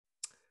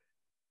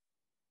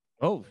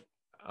Oh,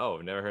 Oh,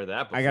 I've never heard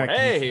that I before. got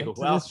Hey, consent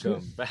to this shit?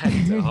 welcome back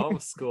to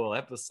Homeschool,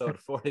 episode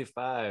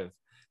 45.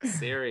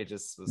 Siri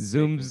just was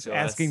speaking Zoom's to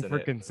asking us and for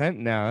it consent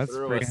now. That's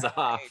threw pretty us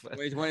off.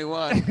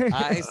 2021.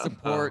 I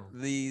support Oh.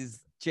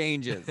 these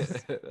changes.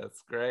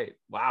 That's great.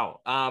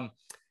 Wow.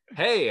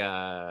 Hey,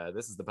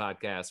 this is the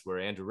podcast where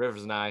Andrew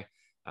Rivers and I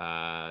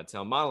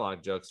tell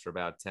monologue jokes for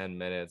about 10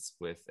 minutes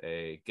with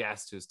a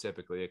guest who's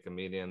typically a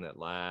comedian that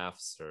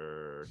laughs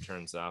or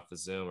turns off the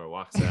Zoom or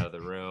walks out of the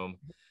room.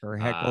 Or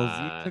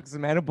heckles. You took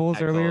some edibles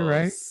earlier,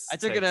 right? I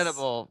took an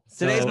edible.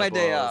 Today's my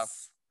day off.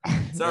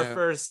 It's our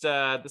first.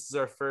 This is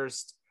our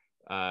first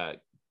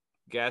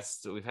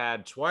guest that we've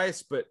had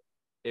twice. But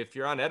if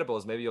you're on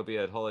edibles, maybe you'll be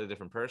a wholly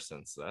different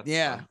person. So that's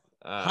fun.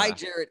 Hi,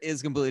 Jarrett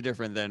is completely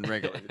different than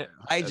regular.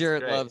 Hi,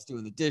 Jarrett great. loves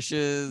doing the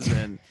dishes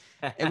and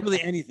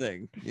really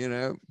anything, you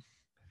know.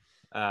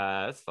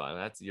 That's fun.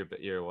 That's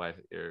your wife,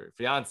 your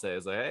fiance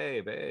is like,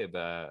 hey, babe.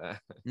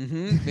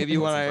 Maybe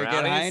you want to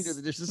get high and do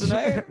the dishes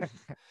tonight.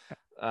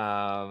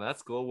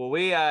 That's cool. Well,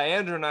 we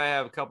Andrew and I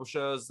have a couple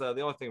shows. The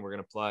only thing we're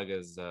gonna plug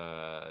is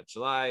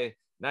July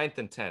 9th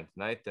and 10th.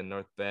 9th in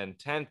North Bend,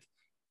 10th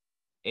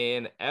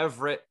in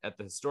Everett at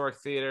the Historic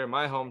Theater,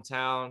 my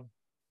hometown.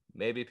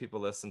 Maybe people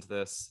listen to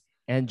this.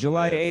 And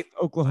July 8th,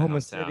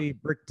 Oklahoma City,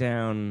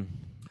 Bricktown.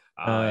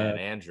 And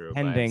Andrew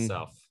pending. by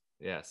himself.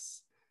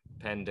 Yes.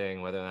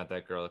 Pending whether or not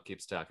that girl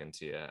keeps talking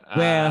to you.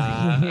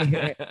 Well,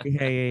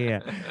 yeah.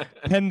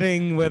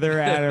 Pending whether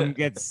Adam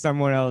gets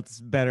someone else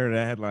better to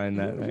headline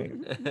that night.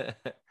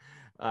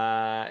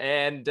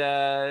 And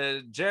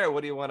Jared,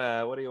 what do you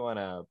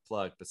wanna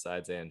plug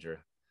besides Andrew?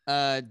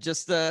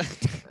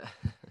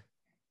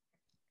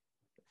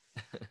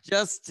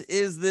 Just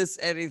Is This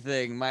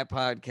Anything, my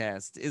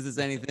podcast. Is This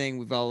Anything?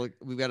 We've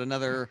got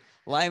another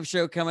live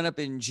show coming up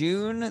in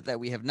June that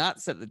we have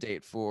not set the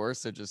date for,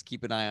 so just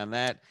keep an eye on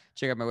that.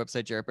 Check out my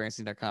website,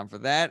 jarrettberenstein.com for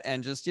that.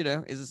 And just,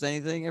 Is This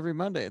Anything every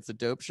Monday. It's a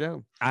dope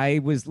show. I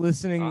was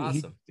listening.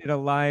 Awesome. He did a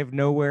live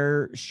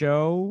Nowhere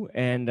show,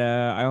 and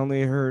I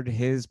only heard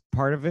his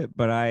part of it,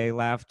 but I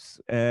laughed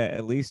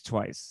at least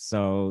twice.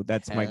 So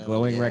that's my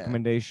glowing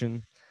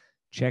recommendation.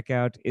 Check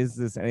out Is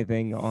This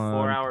Anything on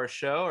 4-hour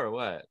show or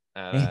what?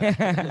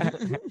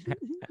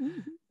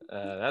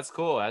 That's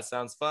cool. That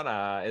sounds fun.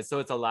 So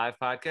it's a live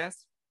podcast?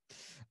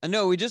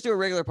 No, we just do a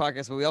regular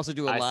podcast, but we also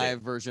do a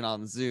live version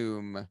on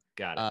Zoom.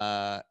 Got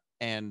it.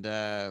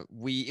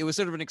 It was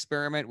sort of an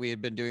experiment. We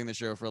had been doing the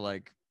show for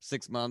like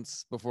 6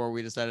 months before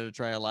we decided to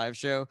try a live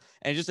show,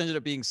 and it just ended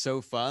up being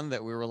so fun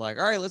that we were like,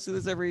 all right, let's do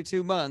this every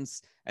 2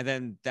 months. And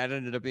then that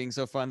ended up being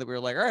so fun that we were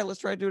like, all right, let's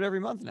try to do it every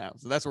month now.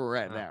 So that's where we're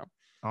at now.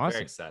 Awesome.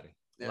 Very exciting.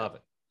 Yeah. Love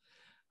it.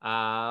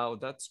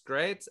 That's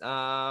great.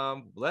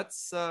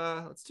 Let's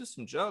do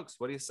some jokes.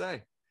 What do you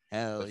say?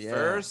 Hell yeah.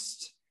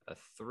 First, a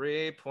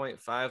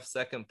 3.5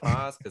 second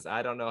pause because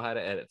I don't know how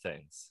to edit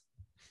things.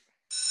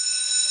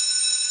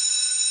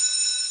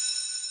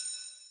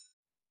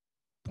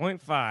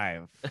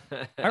 0.5.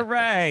 All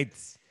right.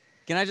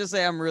 Can I just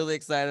say I'm really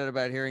excited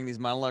about hearing these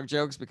monologue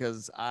jokes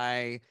because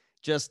I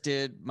just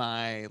did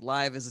my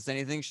live Is This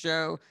Anything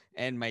show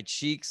and my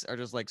cheeks are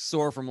just like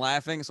sore from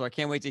laughing. So I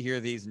can't wait to hear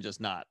these and just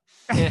not.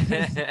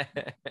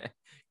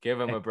 Give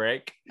him a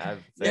break.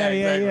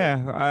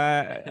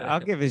 Yeah. I'll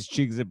give his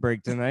cheeks a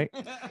break tonight.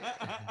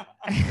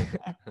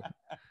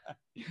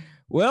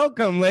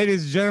 Welcome,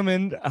 ladies and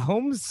gentlemen,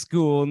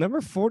 Homeschool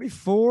number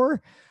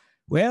 44.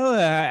 Well,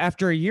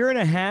 after a year and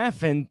a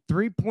half and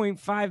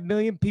 3.5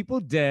 million people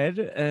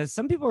dead,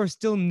 some people are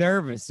still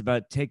nervous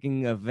about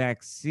taking a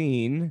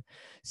vaccine.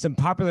 Some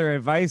popular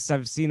advice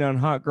I've seen on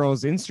hot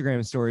girls'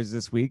 Instagram stories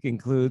this week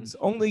includes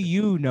only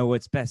you know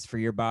what's best for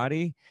your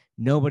body.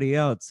 Nobody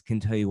else can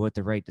tell you what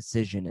the right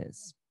decision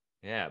is.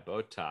 Yeah,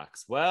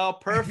 Botox. Well,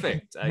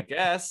 perfect. I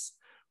guess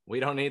we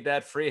don't need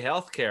that free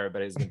healthcare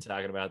everybody's been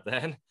talking about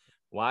then.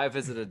 Why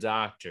visit a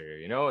doctor?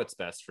 You know what's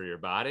best for your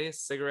body?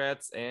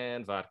 Cigarettes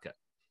and vodka.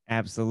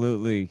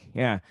 Absolutely.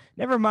 Yeah.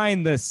 Never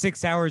mind the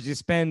 6 hours you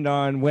spend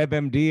on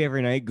WebMD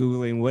every night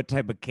Googling what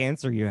type of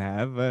cancer you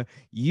have.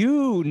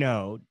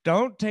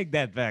 Don't take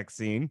that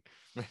vaccine.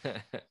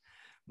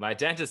 My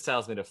dentist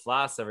tells me to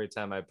floss every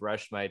time I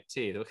brush my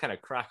teeth. What kind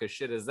of crock of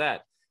shit is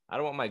that? I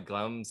don't want my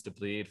gums to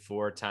bleed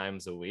 4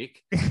 times a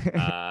week.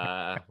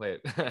 Wait.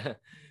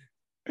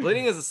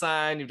 Bleeding is a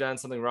sign you've done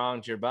something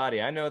wrong to your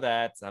body. I know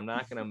that. I'm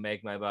not going to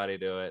make my body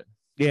do it.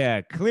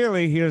 Yeah,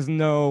 clearly he doesn't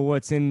know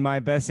what's in my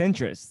best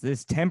interest.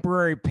 This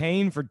temporary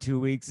pain for 2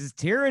 weeks is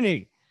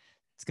tyranny.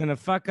 It's going to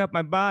fuck up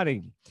my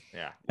body.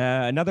 Yeah.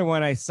 Another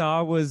one I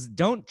saw was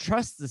don't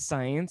trust the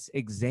science,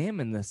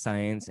 examine the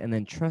science, and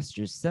then trust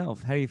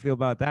yourself. How do you feel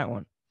about that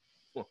one?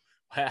 Well,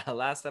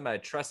 last time I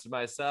trusted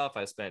myself,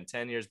 I spent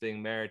 10 years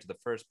being married to the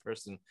first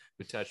person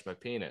who touched my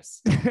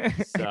penis.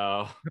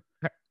 So...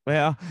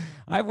 Well,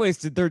 I've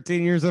wasted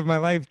 13 years of my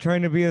life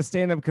trying to be a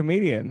stand-up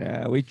comedian.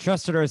 We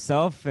trusted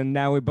ourselves, and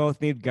now we both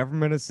need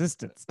government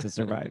assistance to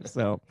survive.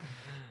 So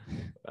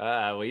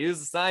we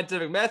used the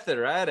scientific method,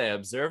 right? I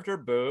observed her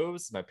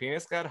boobs. My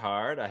penis got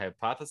hard. I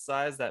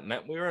hypothesized that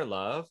meant we were in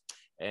love.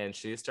 and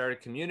she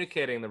started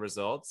communicating the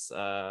results.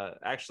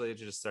 Actually,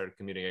 she just started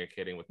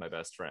communicating with my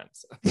best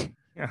friends.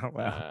 Oh,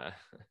 wow.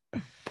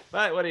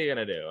 But what are you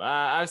gonna do?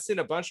 I've seen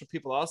a bunch of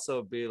people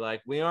also be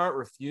like, we aren't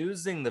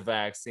refusing the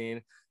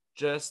vaccine,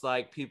 just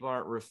like people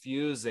aren't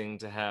refusing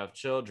to have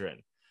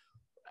children.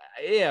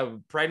 Yeah,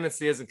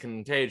 pregnancy isn't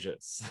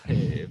contagious.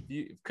 If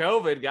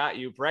COVID got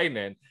you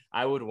pregnant,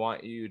 I would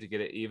want you to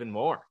get it even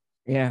more.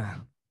 Yeah.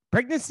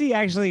 Pregnancy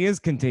actually is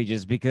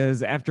contagious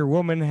because after a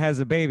woman has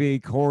a baby,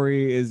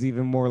 Corey is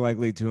even more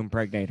likely to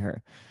impregnate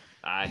her.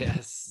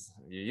 Yes,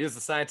 you used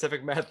the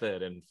scientific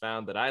method and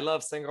found that I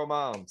love single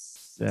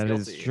moms. That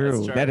is Guilty as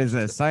true. That is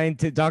a charged.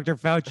 scientist. Dr.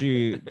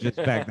 Fauci just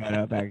backed that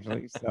up,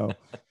 actually. So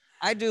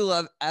I do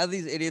love out of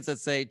these idiots that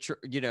say,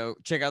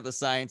 check out the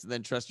science and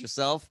then trust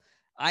yourself.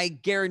 I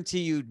guarantee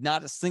you,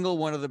 not a single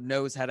one of them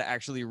knows how to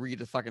actually read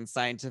a fucking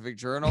scientific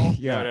journal.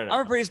 yeah. No.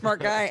 I'm a pretty smart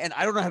guy, and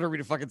I don't know how to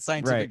read a fucking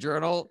scientific Right.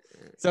 journal.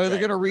 So they're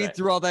gonna read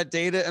through all that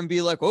data and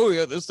be like, "Oh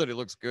yeah, this study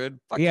looks good."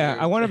 Fuck Yeah,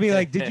 you. I want to be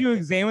like, did you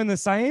examine the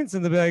science?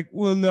 And they'll be like,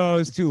 well, no,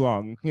 it's too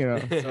long. You know,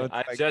 so it's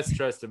I like, just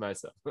trusted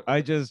myself.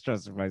 I just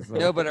trusted myself.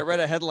 No, but I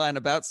read a headline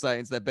about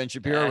science that Ben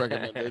Shapiro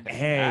recommended.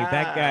 Hey,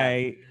 that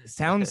guy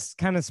sounds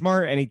kind of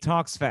smart and he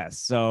talks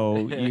fast,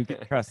 so you can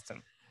trust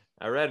him.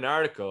 I read an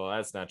article.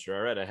 That's not true. I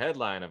read a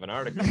headline of an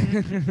article.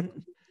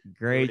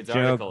 Great Reads joke,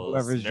 articles,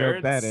 whoever's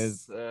joke that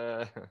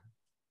nerds.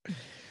 is.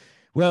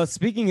 Well,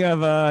 speaking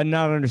of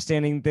not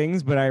understanding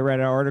things, but I read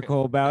an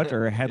article about,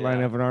 or a headline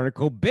Yeah. of an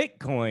article,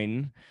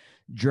 Bitcoin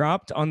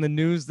dropped on the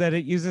news that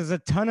it uses a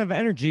ton of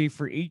energy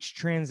for each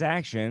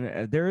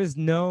transaction. There is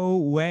no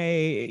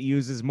way it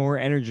uses more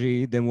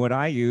energy than what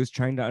I use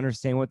trying to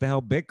understand what the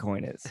hell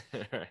Bitcoin is.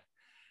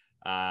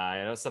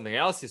 I know something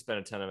else you spend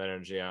a ton of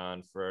energy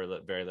on for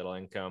very little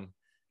income.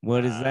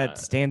 What is that?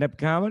 Stand-up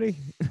comedy?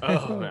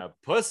 Oh,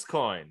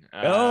 Pusscoin.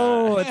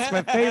 Oh, it's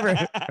my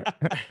favorite.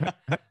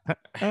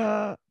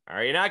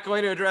 Are you not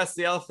going to address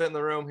the elephant in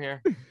the room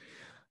here?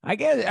 I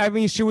guess. I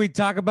mean, should we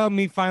talk about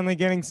me finally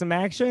getting some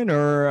action,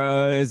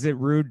 or is it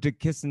rude to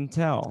kiss and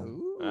tell?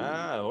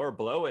 Or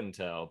blow and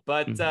tell.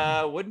 But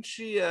wouldn't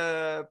she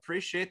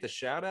appreciate the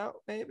shout out,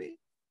 maybe?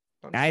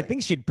 I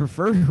think she'd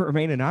prefer to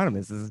remain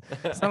anonymous.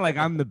 It's not like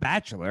I'm the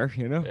Bachelor,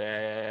 you know?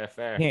 Yeah,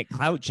 fair. Can't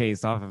clout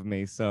chase off of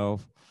me. So,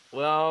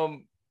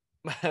 well,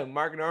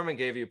 Mark Norman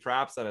gave you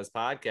props on his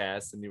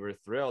podcast and you were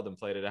thrilled and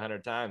played it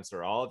 100 times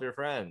for all of your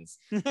friends.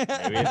 Maybe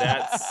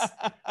that's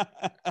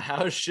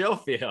how she'll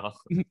feel.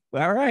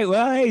 All right.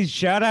 Well, hey,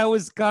 shout out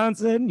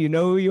Wisconsin. You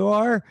know who you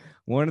are.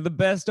 One of the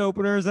best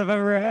openers I've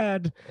ever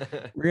had.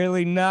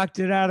 Really knocked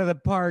it out of the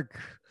park.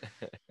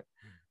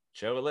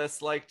 Joe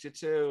List liked you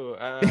too.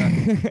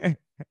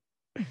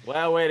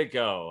 Well, way to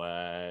go.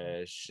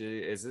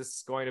 Is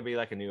this going to be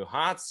like a new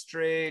hot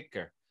streak,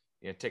 or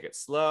take it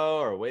slow,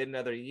 or wait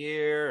another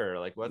year, or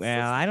like what's?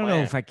 Well, I don't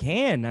know if I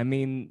can. I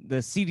mean, the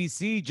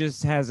CDC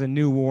just has a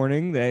new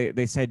warning.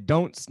 They said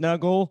don't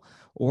snuggle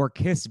or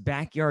kiss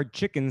backyard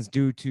chickens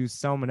due to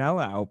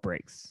salmonella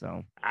outbreaks.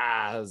 So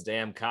those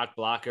damn cock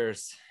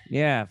blockers.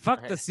 Yeah,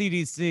 fuck the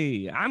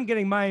CDC. I'm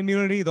getting my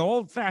immunity the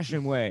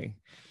old-fashioned way.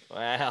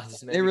 Well,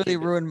 they really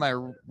ruined my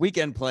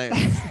weekend plans.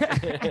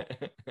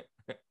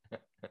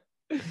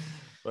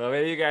 Well,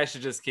 maybe you guys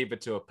should just keep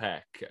it to a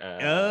peck.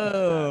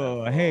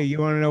 Hey, you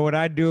want to know what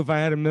I'd do if I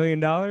had $1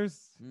 million?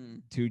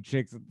 Two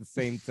chicks at the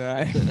same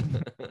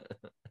time.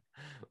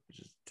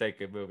 Just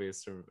take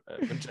movies from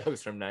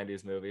jokes from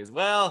 90s movies.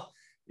 Well,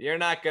 you're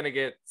not going to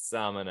get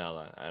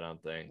salmonella, I don't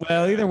think.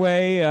 Well, either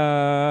way,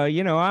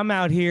 I'm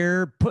out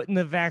here putting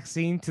the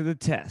vaccine to the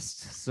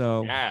test.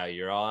 So yeah,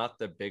 you're all out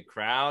the big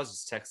crowds,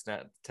 just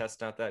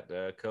testing out that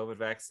COVID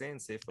vaccine.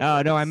 See if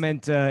no, I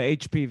meant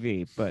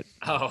HPV, but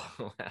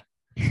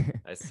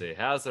I see.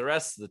 How's the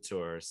rest of the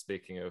tour?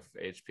 Speaking of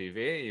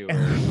HPV, you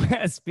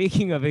were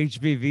speaking of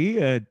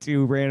HPV,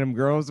 two random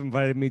girls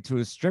invited me to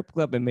a strip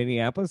club in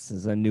Minneapolis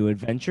as a new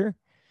adventure.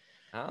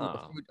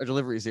 Oh, our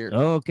delivery's here.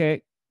 Oh,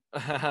 okay.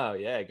 Oh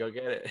yeah, go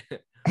get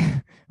it.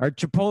 Our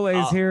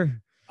Chipotle is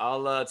here.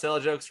 I'll tell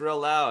jokes real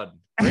loud.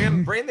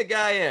 Bring the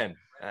guy in.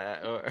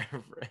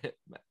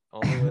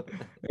 Only with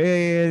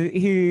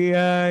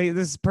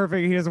this is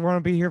perfect. He doesn't want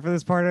to be here for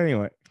this part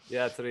anyway.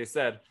 Yeah, that's what he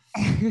said.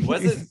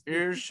 Wasn't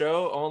your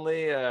show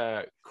only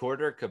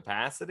quarter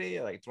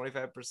capacity, like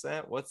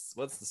 25%? What's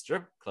the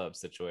strip club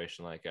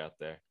situation like out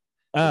there?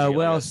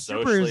 Well, like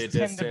strippers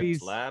tend to be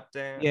lap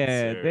dance.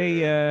 Yeah,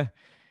 or...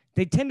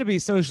 they tend to be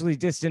socially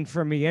distant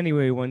from me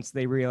anyway once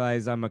they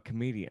realize I'm a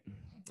comedian.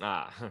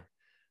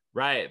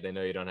 Right. They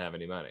know you don't have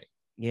any money.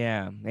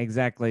 Yeah,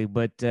 exactly.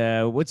 But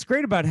what's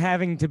great about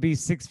having to be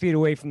 6 feet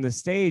away from the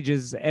stage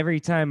is every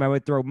time I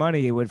would throw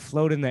money, it would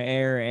float in the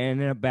air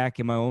and end up back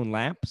in my own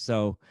lap.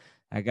 So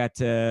I got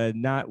to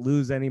not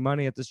lose any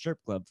money at the strip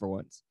club for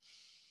once.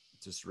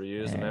 Just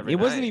reuse them every night.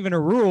 It wasn't even a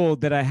rule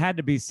that I had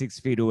to be 6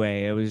 feet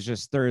away. It was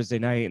just Thursday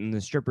night and the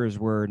strippers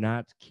were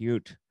not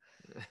cute.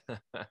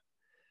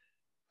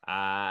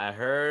 I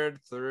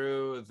heard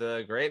through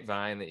the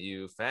grapevine that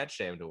you fat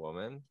shamed a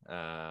woman.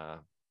 Or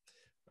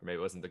maybe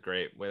it wasn't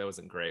it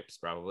wasn't grapes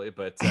probably,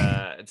 but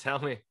tell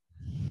me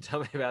Tell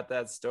me about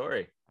that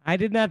story. I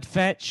did not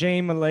fat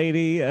shame a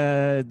lady.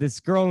 This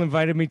girl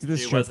invited me to the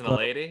She strip wasn't a club.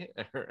 lady.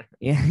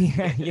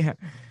 Yeah.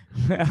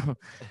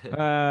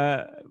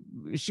 Well,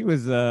 she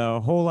was a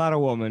whole lot of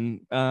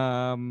woman.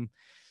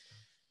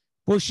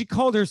 Well, she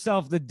called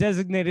herself the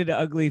designated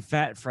ugly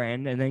fat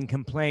friend and then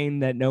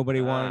complained that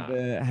nobody wanted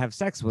to have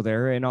sex with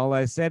her. And all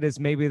I said is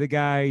maybe the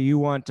guy you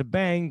want to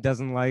bang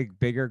doesn't like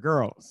bigger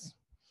girls.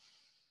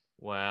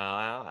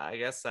 Well, I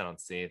guess I don't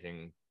see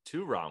anything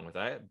too wrong with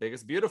that. Big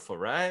is beautiful,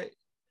 right?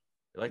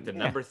 You're like the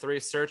Yeah.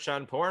 #3 search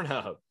on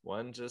Pornhub.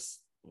 One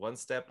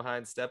step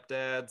behind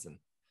stepdads, and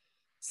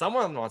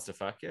someone wants to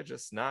fuck you,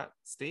 just not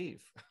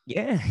Steve.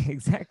 Yeah,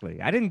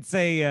 exactly. I didn't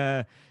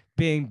say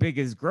being big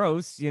is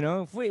gross. You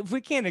know, if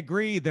we can't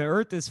agree the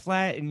earth is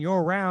flat and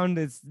you're round,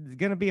 it's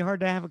gonna be hard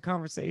to have a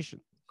conversation.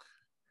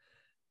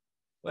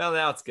 Well,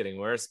 now it's getting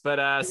worse.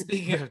 But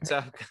speaking of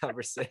tough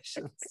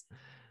conversations,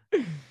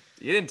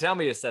 you didn't tell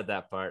me you said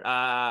that part.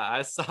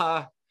 I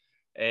saw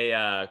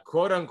a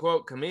quote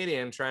unquote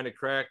comedian trying to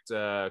correct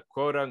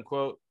quote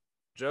unquote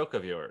joke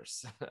of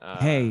yours.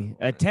 Hey,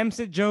 attempts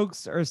at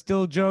jokes are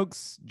still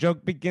jokes.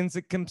 Joke begins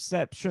at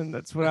conception.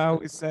 That's what I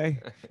always say.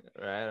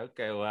 Right.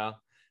 Okay. Well,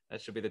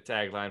 that should be the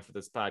tagline for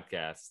this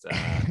podcast.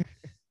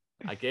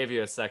 I gave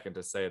you a second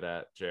to say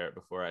that, Jarrett,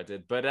 before I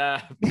did. But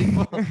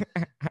people,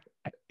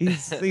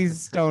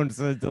 he's stoned,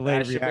 so it's delayed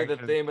that should reaction.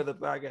 be the theme of the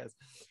podcast.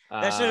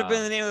 That should have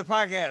been the name of the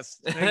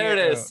podcast. There it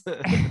is.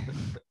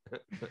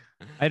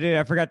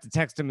 I forgot to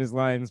text him his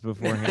lines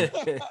beforehand.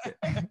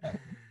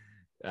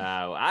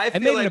 I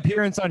made feel an like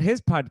appearance on his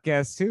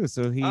podcast too,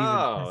 so he.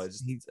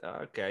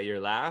 Okay. Your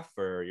laugh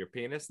or your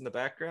penis in the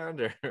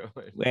background, or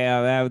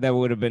well, that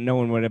would have been, no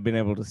one would have been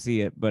able to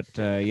see it, but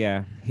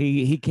yeah,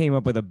 he came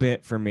up with a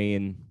bit for me,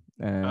 and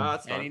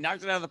that's fun. And he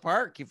knocked it out of the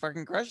park. He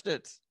fucking crushed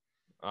it.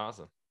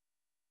 Awesome.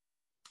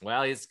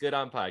 Well, he's good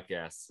on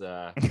podcasts.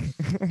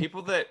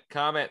 People that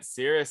comment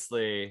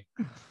seriously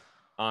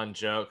on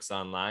jokes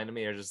online to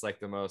me are just like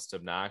the most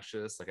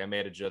obnoxious. Like I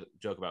made a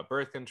joke about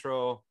birth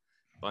control.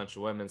 A bunch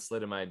of women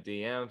slid in my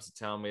DMs to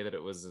tell me that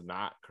it was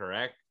not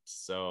correct.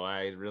 So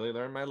I really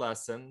learned my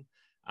lesson.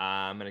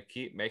 I'm going to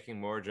keep making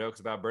more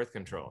jokes about birth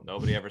control.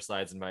 Nobody ever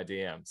slides in my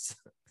DMs.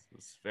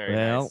 It's very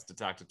nice to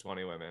talk to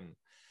 20 women.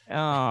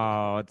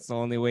 Oh, it's the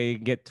only way you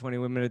can get 20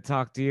 women to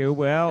talk to you.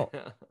 Well,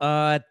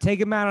 take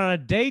them out on a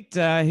date.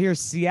 Here,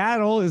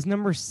 Seattle is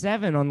number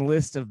 7 on the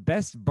list of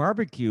best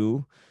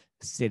barbecue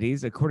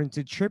cities, according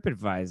to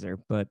TripAdvisor.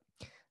 But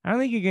I don't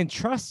think you can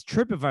trust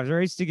TripAdvisor.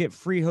 I used to get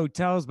free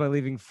hotels by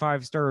leaving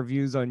 5-star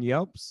reviews on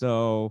Yelp.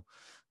 So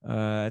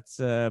it's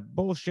a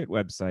bullshit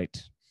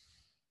website.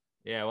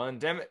 Yeah, well,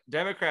 and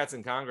Democrats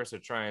in Congress are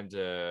trying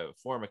to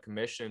form a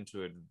commission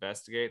to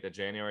investigate the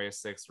January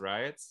 6th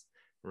riots.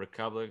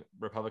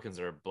 Republicans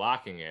are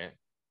blocking it.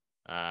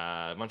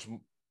 A bunch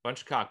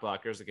of cock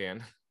blockers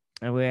again.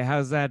 Wait,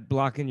 how's that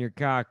blocking your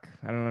cock?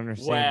 I don't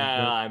understand.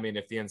 Well, I mean,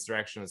 if the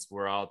insurrectionists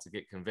were all to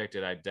get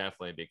convicted, I'd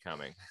definitely be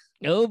coming.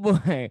 Oh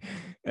boy!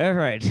 All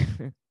right.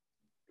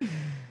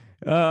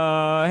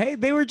 Hey,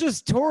 they were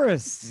just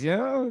tourists. You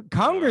know,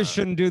 Congress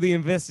shouldn't do the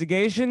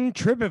investigation.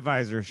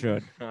 TripAdvisor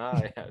should.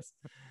 Ah, yes.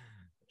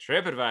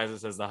 TripAdvisor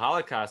says the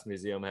Holocaust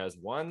Museum has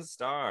 1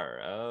 star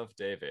of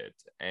David.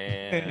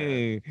 And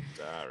Hey.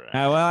 all right.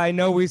 Well, I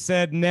know we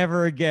said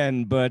never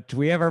again, but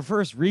we have our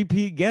first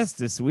repeat guest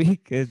this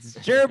week. It's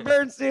Jared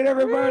Bernstein,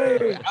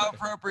 everybody. How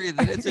appropriate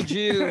that it's a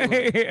Jew.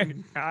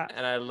 And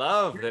I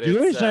love that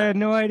Jewish? it's I had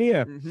no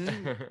idea.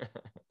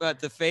 But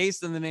the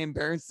face and the name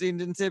Bernstein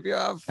didn't tip you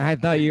off. I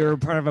thought you were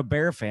part of a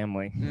bear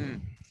family.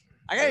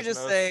 I gotta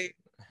just say,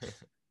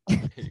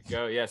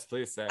 go. Yes,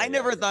 please say. I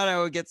never thought I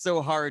would get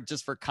so hard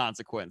just for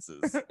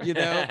consequences. You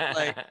know,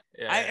 like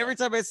every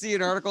time I see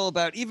an article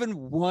about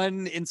even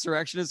one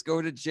insurrectionist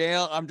go to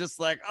jail, I'm just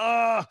like,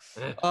 I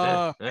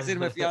say to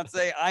my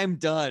fiance, I'm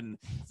done.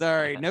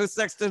 Sorry, no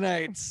sex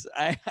tonight.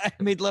 I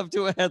made love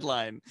to a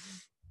headline.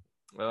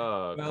 Oh,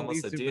 Well, at como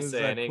least se it was,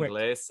 dice en quick.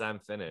 inglés, I'm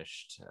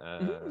finished.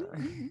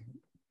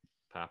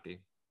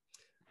 Poppy.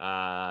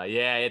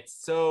 Yeah,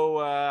 it's so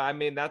I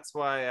mean, that's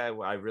why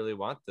I really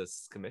want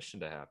this commission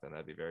to happen.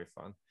 That'd be very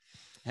fun.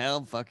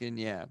 Hell fucking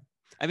yeah.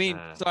 I mean,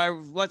 so I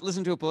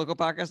listened to a political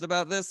podcast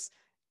about this.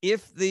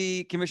 If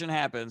the commission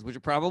happens, which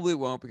it probably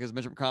won't because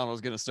Mitch McConnell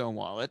is going to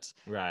stonewall it,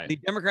 Right. the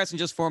Democrats can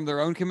just form their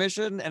own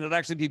commission, and it'd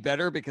actually be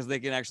better because they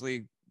can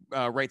actually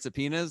write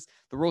subpoenas.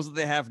 The rules that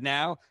they have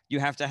now, you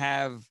have to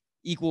have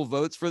equal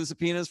votes for the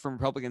subpoenas from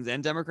Republicans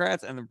and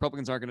Democrats, and the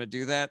Republicans aren't going to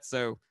do that.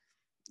 So,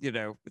 you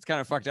know, it's kind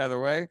of fucked either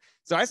way.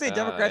 So I say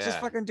Democrats just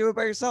fucking do it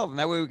by yourself, and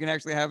that way we can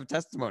actually have a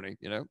testimony,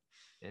 you know?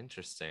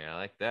 Interesting. I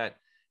like that.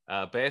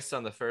 Based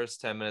on the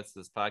first 10 minutes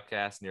of this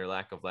podcast and your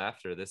lack of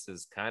laughter, this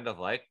is kind of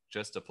like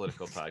just a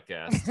political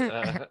podcast.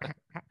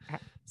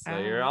 So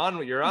you're on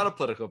a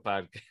political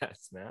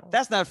podcast now.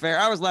 That's not fair.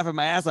 I was laughing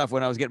my ass off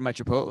when I was getting my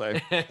Chipotle.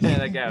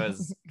 That guy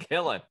was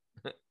killing.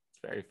 It's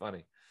very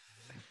funny.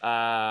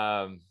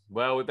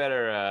 Well, we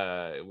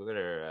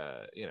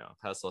better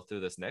hustle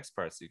through this next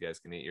part so you guys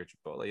can eat your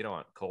Chipotle. You don't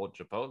want cold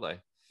Chipotle.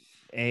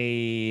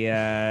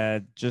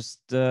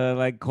 Just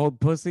like cold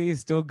pussy,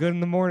 still good in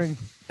the morning.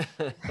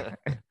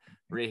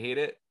 Reheat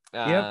it.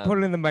 Yep, put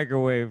it in the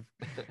microwave.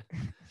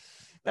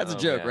 That's a Oh,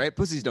 joke, man. right?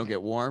 Pussies don't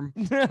get warm.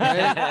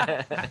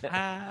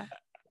 They're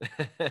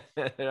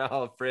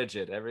all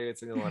frigid. Every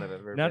single one I've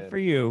ever Not been for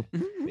you.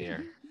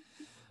 near.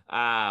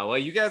 Well,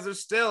 you guys are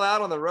still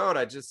out on the road.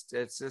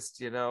 It's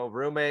just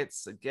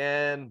roommates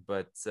again,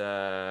 but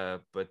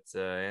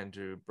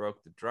Andrew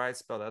broke the dry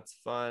spell. That's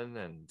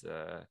fun.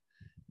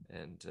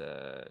 And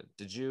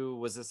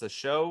was this a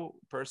show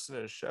person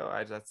at a show?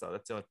 That's the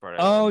only part.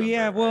 Oh remember.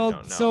 yeah, I well,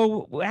 don't know.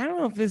 so I don't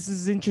know if this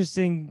is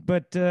interesting,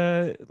 but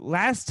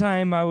last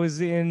time I was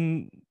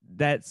in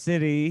that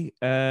city,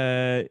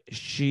 we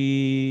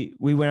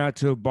went out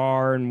to a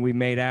bar and we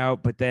made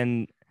out, but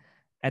then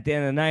at the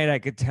end of the night, I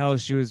could tell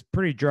she was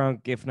pretty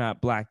drunk, if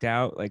not blacked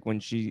out. Like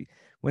when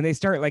they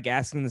start like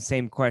asking the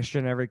same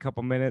question every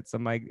couple minutes,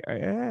 I'm like,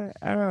 I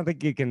don't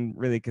think you can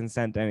really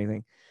consent to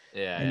anything.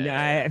 Yeah. And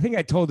yeah. I think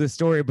I told this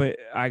story, but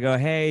I go,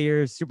 hey,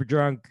 you're super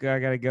drunk. I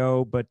gotta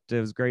go, but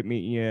it was great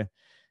meeting you.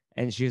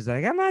 And she was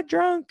like, I'm not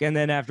drunk. And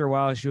then after a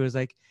while, she was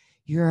like,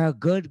 you're a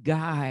good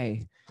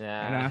guy.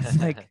 And I was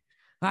like,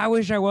 I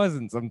wish I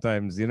wasn't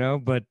sometimes,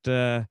 But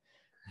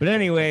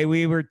anyway,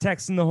 we were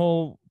texting the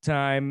whole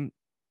time,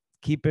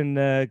 keeping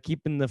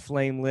the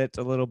flame lit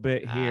a little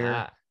bit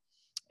here.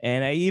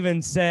 And I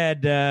even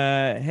said,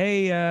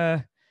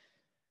 hey,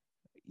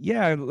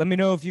 yeah, let me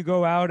know if you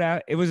go out.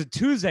 It was a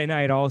Tuesday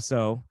night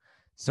also.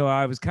 So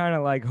I was kind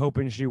of like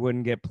hoping she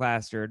wouldn't get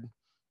plastered.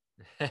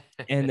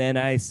 And then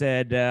I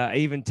said, I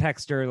even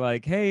text her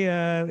like, hey,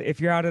 if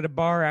you're out at a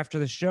bar after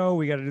the show,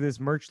 we got to do this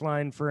merch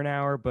line for an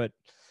hour, but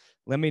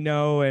let me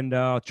know and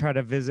I'll try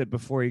to visit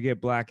before you get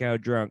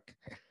blackout drunk.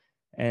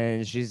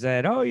 And she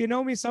said, oh, you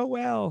know me so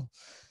well.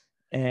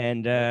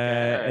 And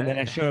and then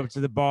I showed up to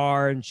the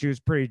bar and she was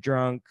pretty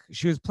drunk.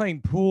 She was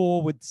playing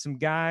pool with some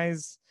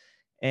guys.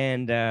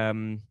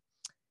 And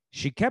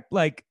she kept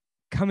like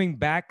coming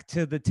back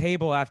to the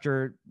table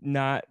after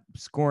not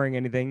scoring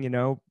anything,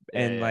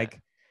 and like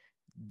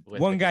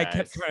one guy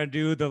kept trying to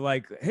do the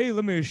like, hey,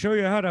 let me show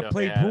you how to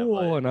play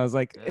pool. And I was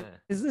like,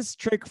 is this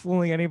trick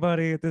fooling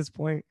anybody at this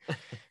point?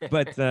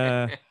 But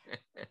so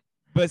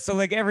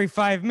like every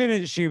 5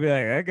 minutes she'd be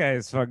like, that guy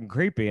is fucking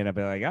creepy. And I'd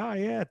be like, oh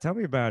yeah, tell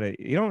me about it.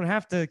 You don't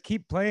have to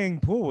keep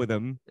playing pool with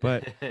him,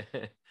 but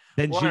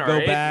then she'd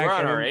go back. We're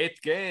on our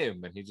 8th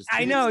game, and he just.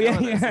 I know, yeah,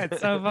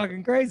 it's so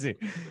fucking crazy.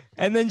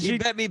 And then she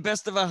bet me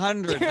best of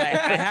 100. I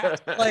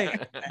have to play.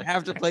 I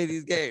have to play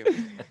these games.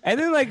 And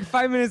then like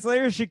 5 minutes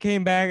later, she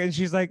came back and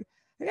she's like,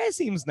 "That guy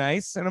seems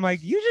nice." And I'm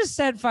like, "You just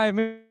said 5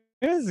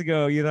 minutes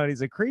ago you thought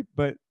he's a creep,"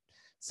 but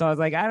so I was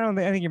like, I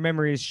think your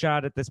memory is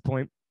shot at this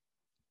point.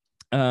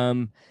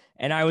 And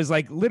I was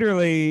like,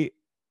 literally,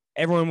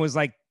 everyone was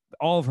like,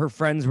 all of her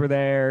friends were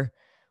there.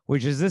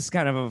 Which is this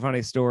kind of a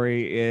funny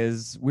story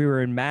is we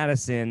were in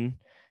Madison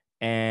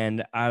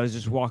and I was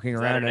just walking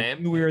around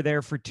and we were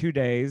there for 2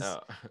 days. Oh.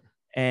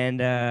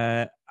 And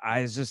I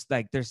was just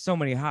like, there's so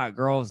many hot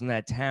girls in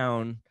that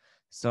town.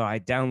 So I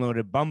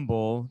downloaded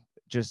Bumble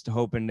just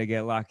hoping to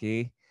get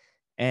lucky.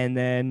 And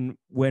then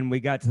when we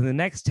got to the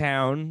next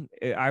town,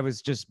 I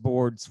was just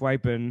bored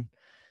swiping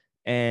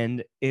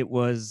and it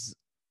was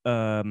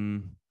her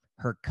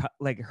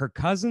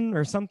cousin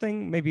or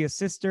something, maybe a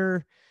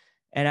sister.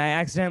 And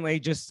I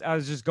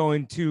was just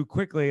going too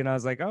quickly and I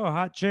was like, oh,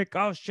 hot chick.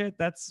 Oh shit.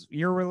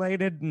 You're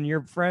related and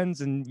you're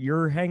friends and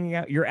you're hanging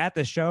out. You're at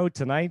the show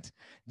tonight.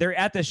 They're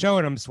at the show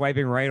and I'm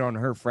swiping right on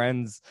her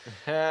friends.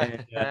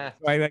 And, so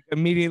I like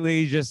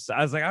immediately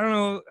I was like, I don't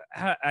know.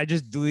 I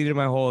just deleted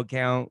my whole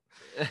account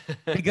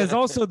because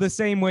also the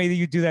same way that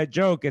you do that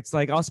joke, it's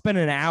like, I'll spend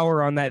an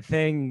hour on that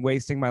thing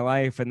wasting my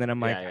life. And then I'm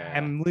like,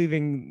 I'm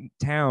leaving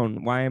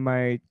town. Why am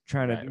I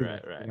trying to do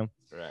that? Right.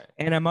 Right.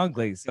 And I'm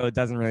ugly, so it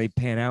doesn't really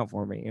pan out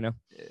for me,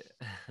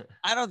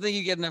 I don't think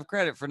you get enough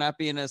credit for not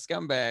being a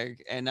scumbag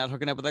and not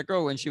hooking up with that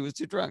girl when she was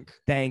too drunk.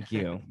 Thank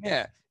you.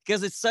 Yeah,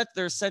 because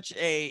there's such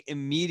a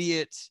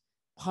immediate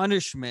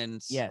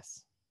punishment.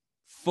 Yes.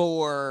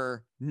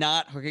 For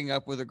not hooking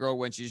up with a girl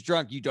when she's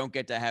drunk, you don't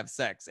get to have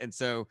sex. And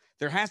so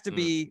there has to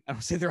be, I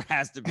don't say there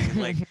has to be,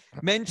 like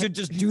men should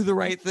just do the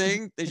right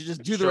thing. They should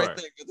just do the right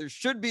thing, but there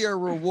should be a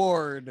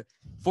reward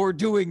for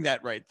doing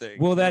that right thing.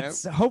 Well,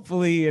 that's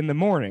hopefully in the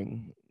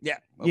morning. Yeah.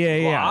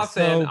 Yeah.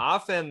 Well,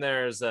 often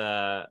there's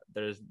not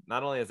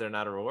only is there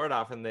not a reward,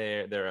 often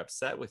they're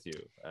upset with you.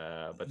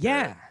 But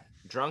they're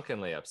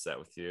drunkenly upset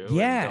with you.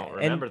 Yeah. And don't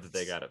remember that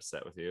they got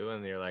upset with you.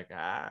 And you're like,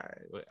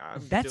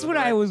 that's what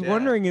I was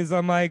wondering is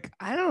I'm like,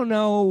 I don't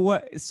know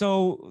what.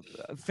 So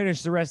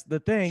finish the rest of the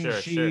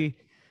thing.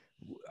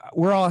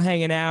 We're all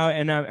hanging out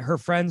and her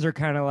friends are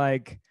kind of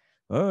like,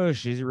 oh,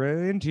 she's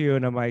really into you.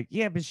 And I'm like,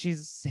 yeah, but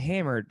she's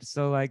hammered.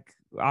 So like,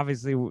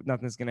 obviously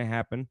nothing's going to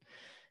happen.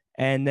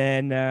 And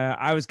then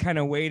I was kind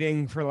of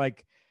waiting for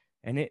like,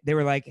 they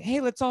were like, hey,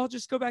 let's all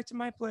just go back to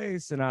my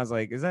place. And I was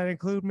like, does that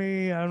include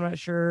me? I'm not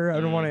sure. I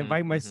don't want to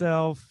invite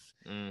myself.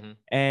 Mm-hmm.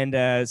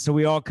 And so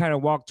we all kind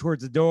of walked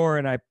towards the door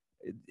and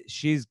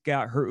she's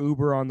got her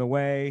Uber on the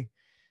way.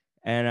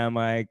 And I'm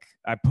like,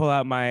 I pull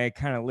out my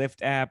kind of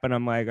Lyft app and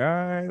I'm like, all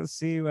right, let's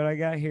see what I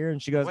got here. And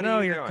she goes, What are no,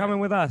 you you're doing? coming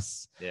with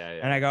us. Yeah.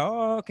 And I go,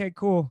 oh, okay,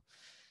 cool.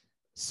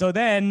 So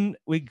then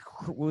we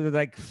were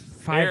like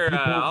five Here,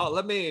 people.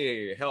 let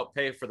me help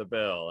pay for the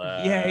bill.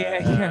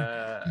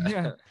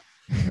 Yeah.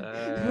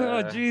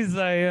 Oh geez,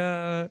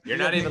 You're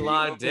not even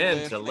logged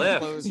in to Lyft, Lyft.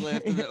 close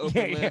Lyft, and then open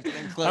Lyft, and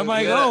then close. I'm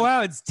like, Lyft. oh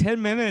wow, it's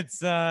 10 minutes.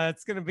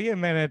 It's gonna be a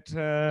minute.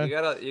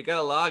 You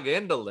gotta log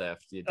into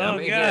Lyft, you Oh,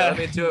 dummy. Here, God.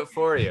 let me do it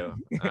for you.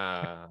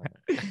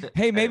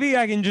 Hey, maybe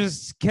I can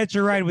just catch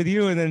a ride with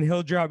you, and then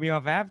he'll drop me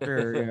off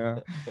after. You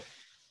know?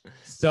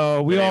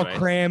 So we all Anyways.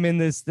 cram in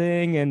this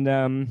thing, and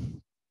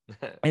Don't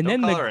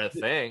then call her a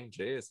thing.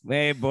 Jeez.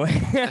 hey boy,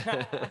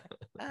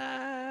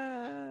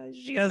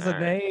 she has a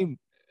All right. name.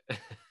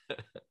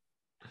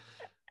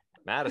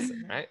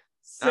 Madison, right?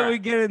 So All we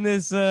right. get in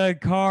this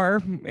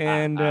car,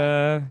 and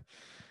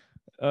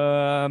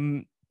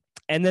and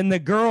then the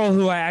girl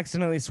who I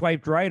accidentally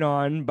swiped right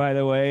on, by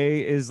the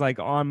way, is like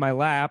on my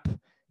lap,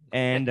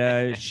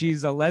 and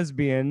she's a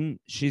lesbian.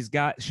 She's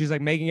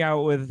like making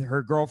out with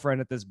her girlfriend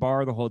at this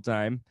bar the whole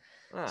time.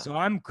 Ah. So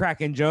I'm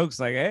cracking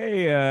jokes like,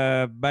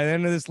 hey, by the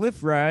end of this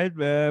Lyft ride,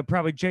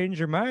 probably change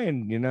your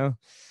mind, you know?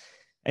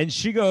 And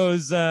she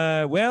goes,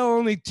 well,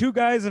 only 2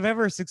 guys have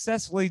ever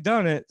successfully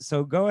done it.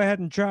 So go ahead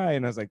and try.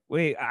 And I was like,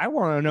 wait, I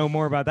want to know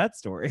more about that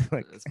story.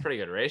 Like, It's a pretty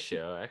good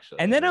ratio, actually.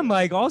 and then I'm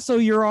like, also,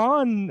 you're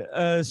on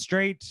a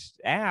straight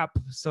app.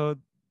 So,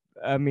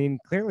 I mean,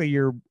 clearly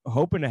you're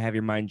hoping to have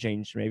your mind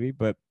changed, maybe.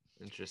 But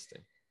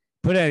interesting.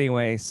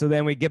 anyway, so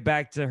then we get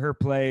back to her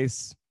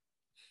place.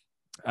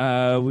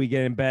 We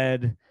get in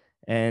bed,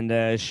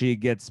 and she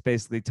gets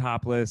basically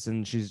topless,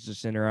 and she's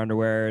just in her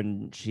underwear,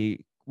 and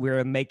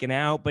we're making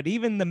out. But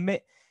even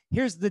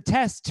here's the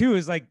test too,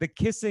 is like the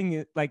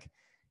kissing, like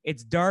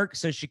it's dark,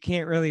 so she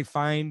can't really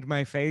find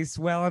my face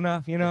well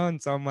enough, you know.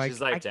 And so I'm like,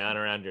 she's like down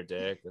around your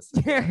dick.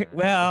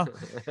 Well,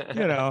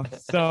 you know,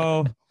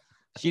 so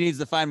She needs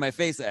to find my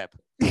face app.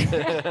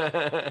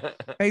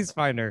 face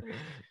finder.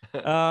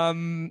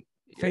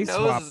 Face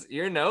swap.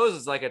 Your nose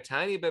is like a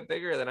tiny bit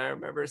bigger than I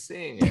remember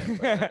seeing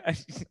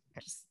it.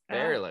 Just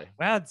barely.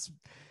 Well,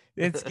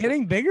 it's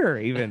getting bigger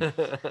even.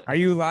 Are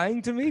you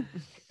lying to me?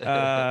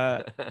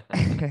 I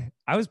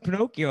was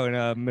Pinocchio in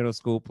a middle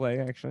school play,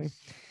 actually.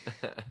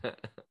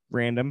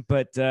 Random,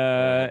 but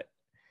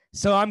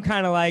so I'm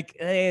kind of like,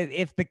 hey,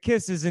 if the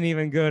kiss isn't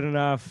even good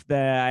enough,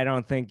 that I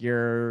don't think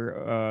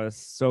you're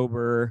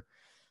sober.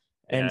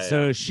 And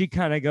so she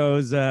kind of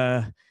goes,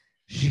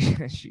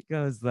 she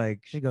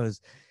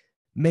goes,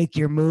 make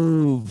your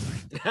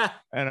move.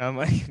 And I'm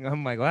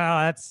like,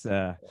 wow, that's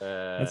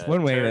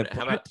one way to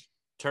put it.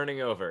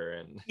 Turning over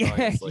and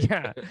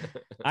yeah.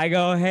 I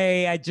go,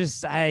 hey, I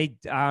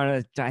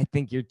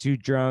think you're too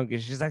drunk.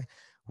 And she's like,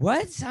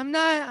 what? I'm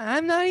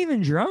not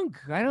even drunk.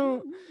 I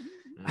don't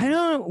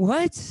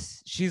what?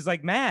 She's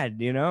like mad,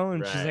 you know?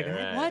 And she's like,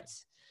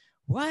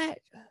 what?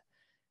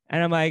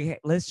 And I'm like,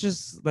 let's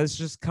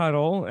just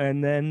cuddle,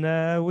 and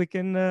then we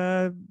can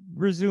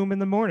resume in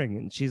the morning.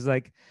 And she's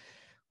like,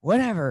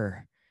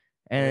 whatever.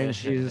 And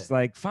she's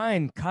like,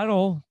 fine,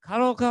 cuddle,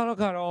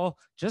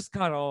 just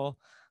cuddle.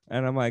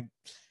 And I'm like,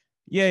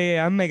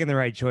 yeah, I'm making the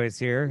right choice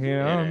here. You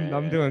know,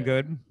 I'm doing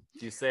good.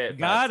 You say it,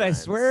 God, I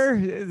swear,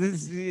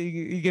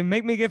 you can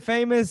make me get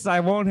famous. I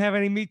won't have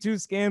any Me Too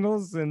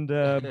scandals. And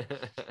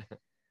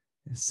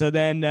so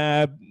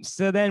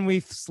then we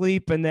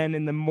sleep, and then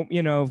in the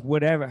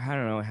whatever, I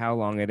don't know how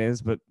long it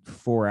is, but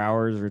 4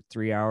 hours or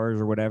 3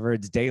 hours or whatever,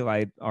 it's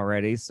daylight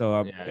already. So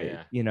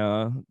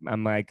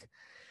I'm like,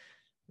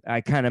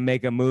 I kind of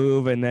make a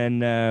move, and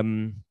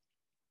then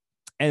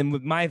and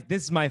with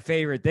this is my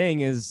favorite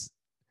thing, is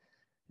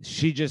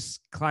she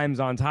just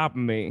climbs on top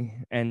of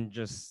me and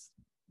just,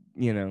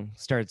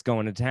 starts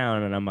going to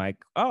town. And I'm like,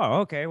 oh,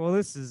 okay, well,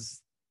 this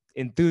is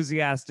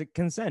enthusiastic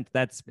consent.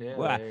 That's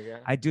what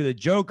I do the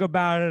joke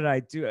about it. I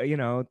do,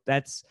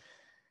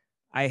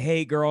 I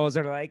hate girls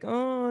that are like,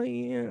 oh,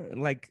 yeah.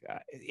 Like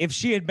if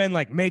she had been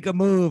like, make a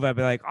move, I'd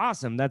be like,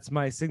 awesome. That's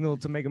my signal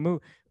to make a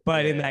move.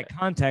 But in that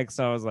context,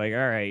 I was like,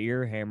 all right,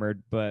 you're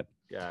hammered, but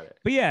got it.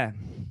 But yeah.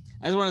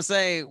 I just want to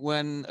say,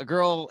 when a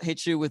girl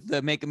hits you with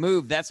the make a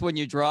move, that's when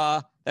you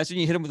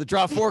hit them with the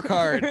draw 4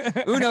 card.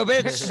 Uno,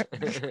 bitch.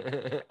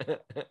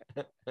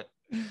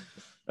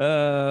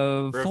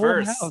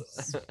 Full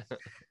house.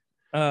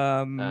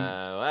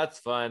 That's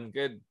fun.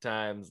 Good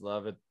times.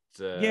 Love it.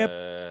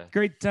 Yep.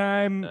 Great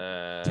time.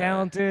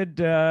 Talented.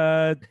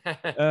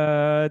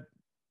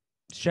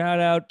 Shout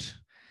out.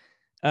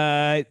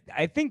 I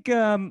think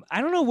I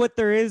don't know what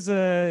there is.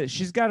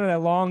 She's got a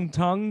long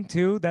tongue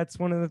too. That's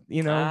one of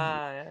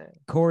the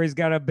Corey's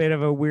got a bit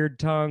of a weird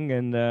tongue,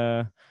 and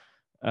I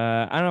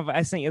don't know if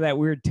I sent you that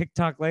weird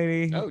TikTok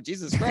lady. Oh,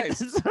 Jesus Christ.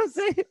 That's what I'm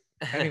saying.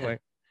 Anyway,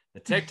 the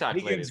TikTok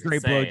he lady gives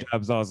great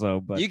blowjobs also,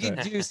 but you can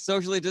do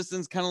socially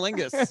distanced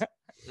cunnilingus.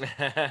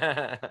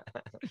 Yeah,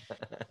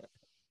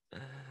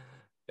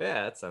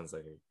 that sounds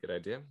like a good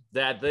idea.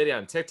 That lady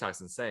on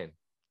TikTok's insane.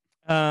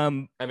 I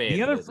mean,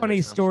 the other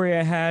funny story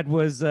I had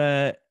was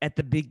at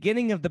the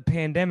beginning of the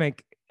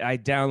pandemic, I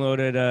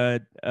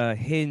downloaded a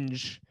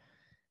Hinge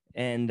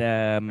and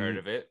Heard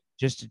of it?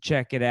 just to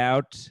check it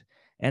out.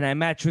 And I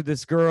matched with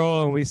this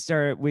girl,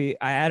 and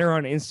I add her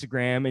on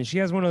Instagram, and she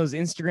has one of those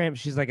Instagrams.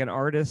 She's like an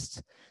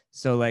artist,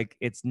 so like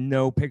it's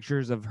no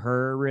pictures of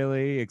her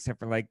really, except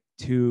for like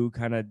two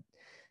kind of.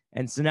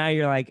 And so now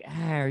you're like,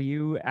 are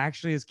you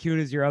actually as cute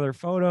as your other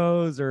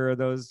photos, or are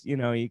those, you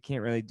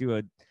can't really do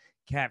a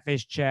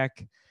catfish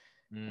check.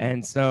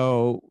 And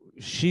so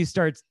she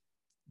starts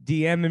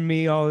DMing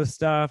me all this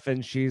stuff,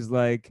 and she's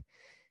like,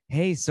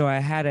 hey, so I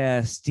had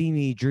a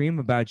steamy dream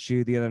about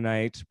you the other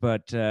night,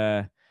 but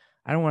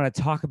I don't want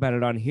to talk about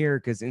it on here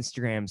because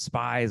Instagram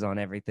spies on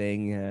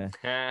everything.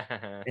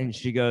 And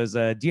she goes,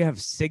 do you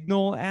have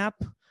Signal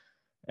app?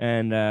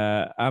 And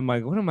I'm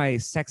like, what am I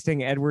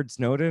sexting Edward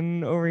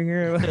Snowden over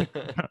here? Like,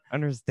 I don't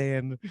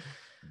understand.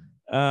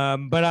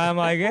 But I'm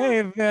like, hey,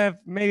 if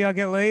maybe I'll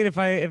get laid if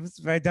I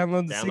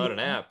download the Download an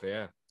app,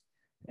 yeah.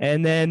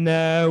 And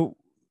then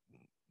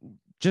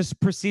just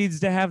proceeds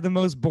to have the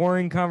most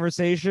boring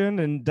conversation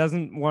and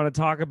doesn't want to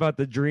talk about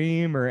the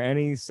dream or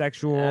any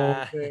sexual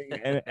thing.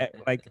 And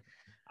like,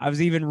 I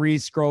was even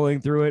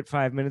re-scrolling through it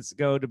 5 minutes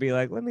ago to be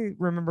like, let me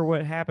remember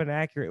what happened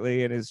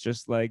accurately. And it's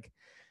just like,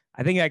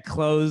 I think I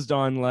closed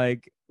on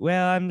like,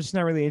 well, I'm just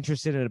not really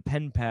interested in a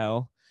pen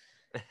pal.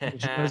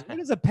 And she goes, what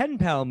does a pen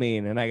pal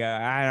mean? And I go,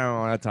 I don't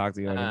want to talk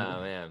to you anymore.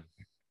 Oh man.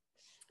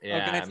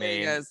 Yeah, can I tell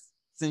you guys,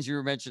 since you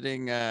were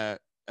mentioning the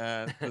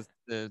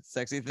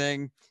sexy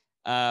thing,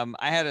 I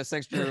had a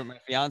sex dream with my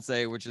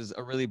fiance, which is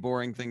a really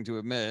boring thing to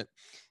admit.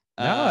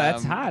 No,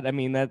 that's hot. I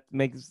mean, that's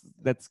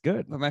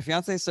good. But my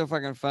fiance is so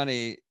fucking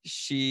funny.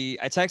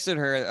 I texted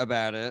her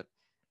about it,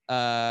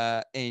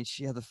 and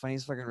she had the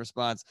funniest fucking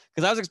response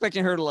because I was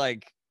expecting her to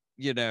like,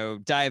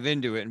 dive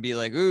into it and be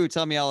like, "Ooh,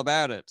 tell me all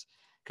about it,"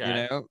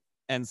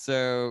 And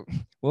so,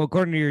 well,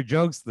 according to your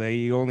jokes,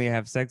 you only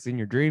have sex in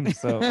your dreams,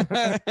 so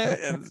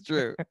that's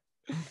true.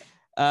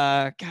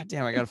 God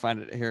damn, I gotta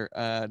find it here.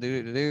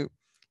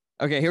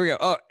 Okay, here we go.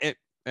 Oh,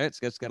 it's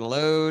got to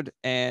load,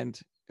 and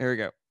here we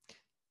go.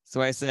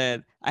 So I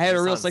said, I had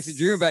a real sexy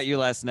dream about you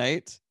last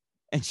night.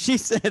 And she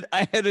said,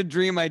 I had a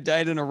dream I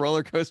died in a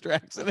roller coaster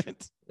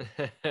accident.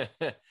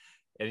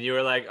 And you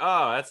were like,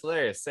 oh, that's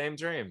hilarious. Same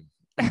dream.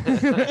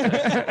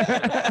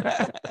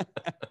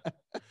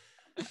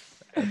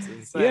 That's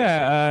insane.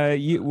 Yeah,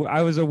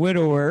 I was a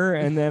widower,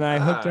 and then I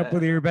hooked up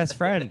with your best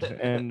friend,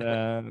 and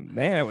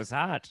man, it was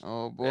hot.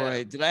 Oh boy,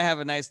 yeah. Did I have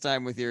a nice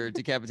time with your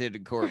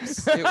decapitated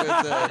corpse? It was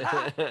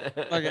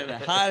a fucking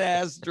hot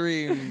ass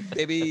dream,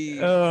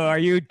 baby. Oh, are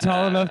you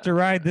tall enough to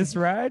ride this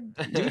ride?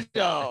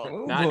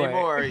 Oh, not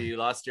anymore. You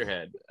lost your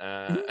head.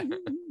 I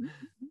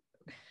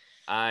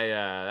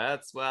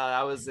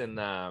was in.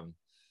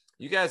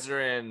 You guys are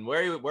in.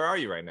 Where are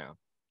you right now?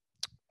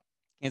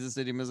 Kansas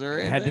City,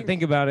 Missouri. I had to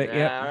think about it.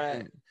 Yeah. All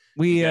right.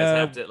 We you guys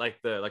have to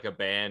like a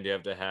band. You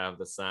have to have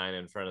the sign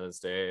in front of the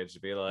stage to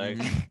be like,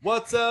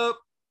 "What's up?"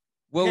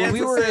 Well, Kansas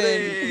when we were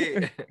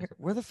City!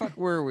 where the fuck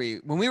were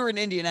we? When we were in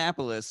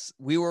Indianapolis,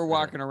 we were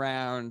walking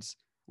around.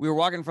 We were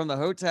walking from the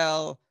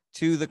hotel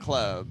to the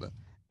club,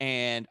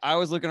 and I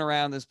was looking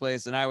around this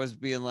place, and I was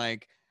being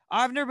like,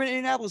 I've never been to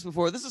Indianapolis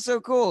before. This is so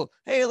cool.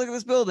 Hey, look at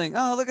this building.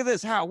 Oh, look at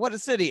this. What a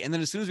city. And then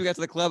as soon as we got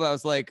to the club, I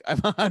was like,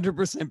 I've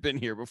 100% been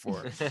here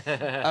before.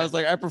 I was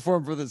like, I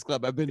performed for this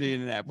club. I've been to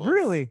Indianapolis.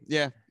 Really?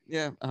 Yeah,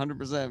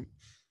 100%.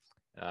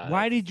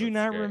 Why did you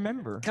not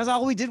remember? Because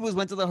all we did was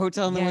went to the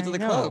hotel and then went to the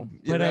club.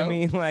 But I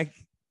mean, like...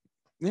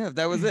 Yeah,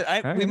 that was it.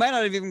 We might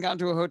not have even gone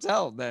to a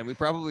hotel then. We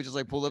probably just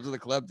like pulled up to the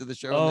club, to the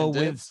show. Oh, and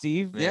then with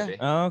Steve? Yeah.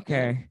 Oh,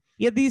 okay.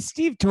 Yeah, these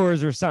Steve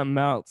tours are something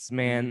else,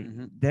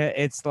 man. That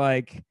it's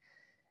like...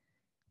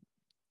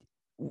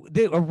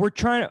 we're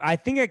trying. I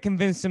think I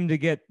convinced him to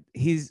get.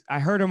 I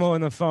heard him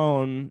on the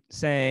phone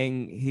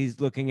saying he's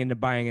looking into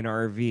buying an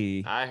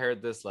RV. I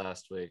heard this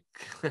last week.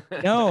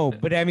 No,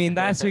 but I mean,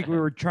 last week we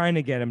were trying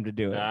to get him to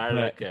do it.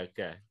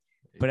 Okay.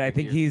 But I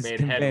think he's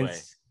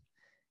convinced.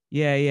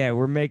 Yeah,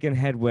 we're making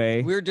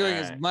headway. We were doing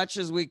as much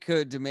as we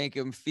could to make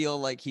him feel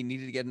like he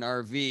needed to get an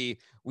RV.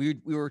 We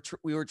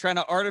were trying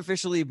to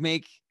artificially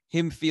make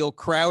him feel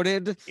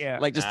crowded,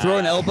 like just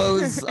throwing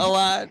elbows a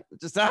lot.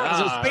 Just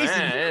space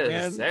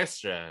it's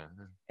extra.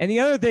 And the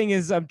other thing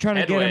is, I'm trying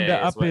to get him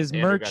to up his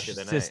merch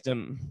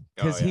system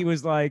because he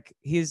was like,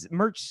 his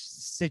merch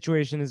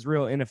situation is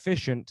real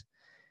inefficient,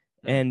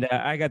 and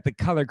I got the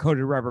color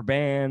coded rubber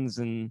bands,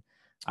 and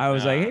I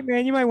was like, hey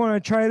man, you might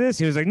want to try this.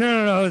 He was like,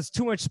 no, it's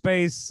too much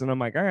space. And I'm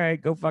like, all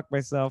right, go fuck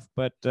myself.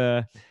 But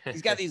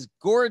he's got these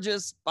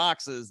gorgeous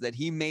boxes that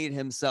he made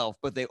himself,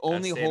 but they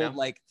only hold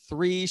like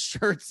 3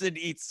 shirts in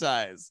each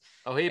size.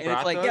 Oh, he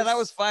brought those? Yeah, that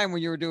was fine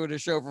when you were doing a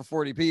show for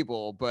 40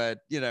 people, but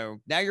now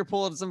you're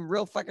pulling some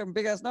real fucking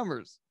big ass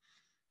numbers.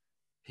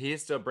 He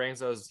still brings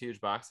those huge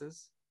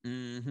boxes.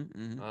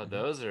 Oh,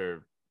 those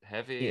are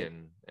heavy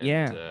and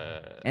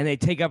they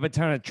take up a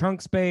ton of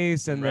trunk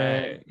space and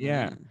they're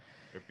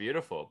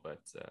beautiful, but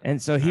and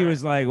so he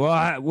was like,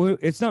 well,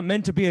 it's not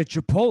meant to be a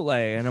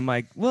Chipotle. And I'm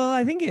like, well,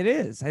 I think it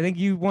is. I think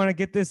you want to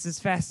get this as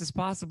fast as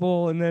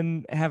possible and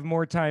then have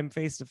more time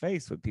face to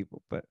face with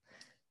people. But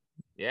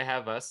Yeah,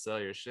 have us sell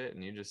your shit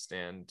and you just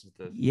stand to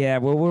the Yeah,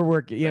 well, we're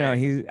working. You know,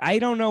 bank. I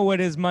don't know what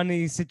his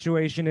money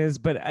situation is,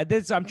 but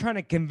I'm trying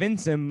to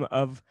convince him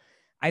of.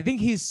 I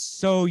think he's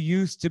so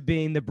used to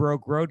being the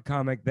broke road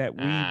comic that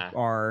we Ah,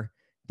 are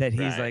that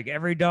he's right, like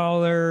every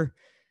dollar.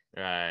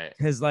 right.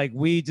 Because like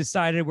we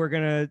decided we're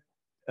gonna.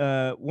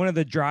 One of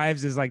the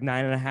drives is like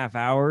 9.5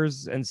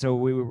 hours, and so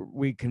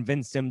we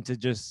convinced him to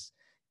just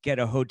get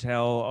a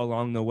hotel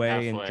along the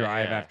way and Halfway,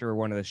 drive yeah, after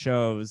one of the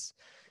shows.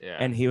 yeah.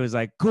 And he was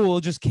like, cool,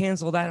 just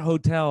cancel that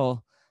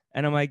hotel.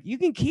 And I'm like, you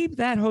can keep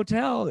that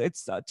hotel.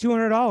 It's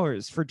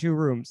 $200 for 2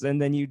 rooms.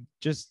 And then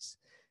it's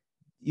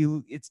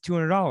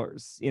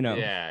 $200, Yeah, yeah,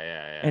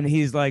 yeah. And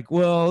he's like,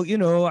 well,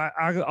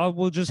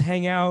 we'll just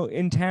hang out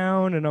in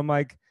town. And I'm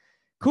like,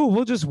 cool,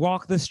 we'll just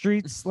walk the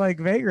streets like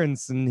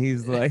vagrants. And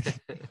he's like,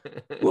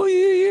 well,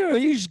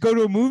 you should go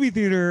to a movie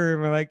theater.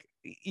 And we're like,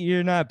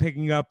 you're not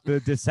picking up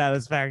the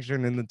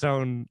dissatisfaction in the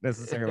tone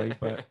necessarily,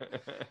 but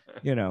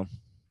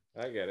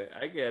I get it.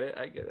 I get it.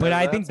 I get it. But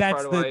I think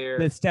That's part that's of why the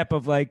you're step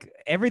of like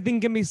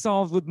everything can be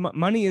solved with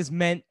money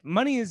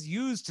money is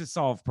used to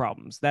solve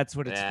problems. That's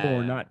what it's for,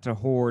 yeah, not to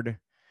hoard.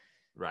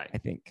 right. I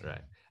think.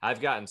 Right.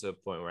 I've gotten to a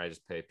point where I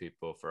just pay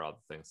people for all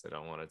the things they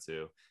don't want to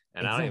do,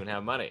 and I don't even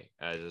have money.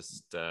 I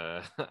just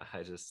or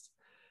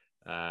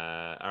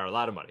a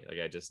lot of money. Like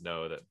I just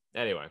know that.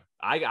 Anyway,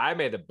 I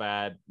made the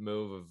bad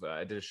move of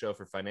I did a show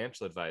for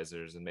financial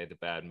advisors and made the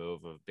bad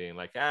move of being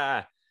like,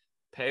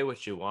 pay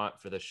what you want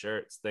for the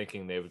shirts,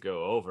 thinking they would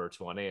go over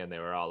 20, and they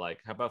were all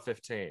like, how about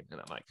 15? And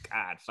I'm like,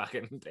 God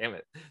fucking damn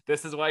it,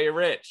 this is why you're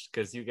rich,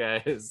 because you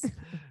guys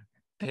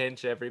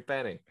pinch every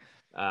penny.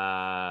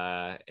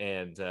 Yeah,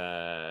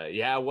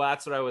 well,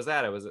 that's what I was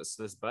at. I was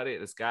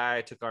this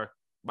guy took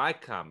my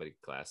comedy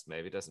class,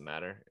 maybe, it doesn't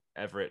matter,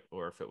 Everett,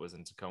 or if it was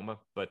in Tacoma,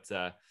 but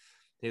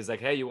he's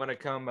like, hey, you want to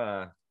come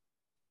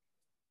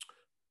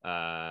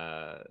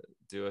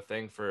do a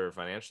thing for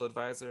financial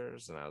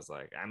advisors? And I was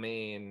like, I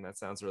mean, that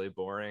sounds really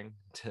boring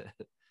to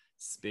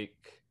speak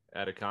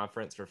at a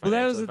conference for financial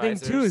advisors. Well, that was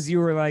the thing too, is you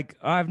were like,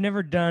 oh, I've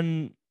never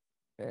done,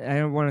 I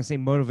don't want to say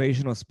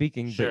motivational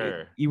speaking,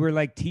 sure, but you were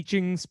like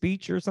teaching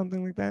speech or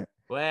something like that.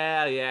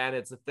 Well, yeah, and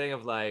it's a thing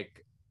of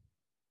like,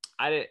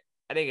 I didn't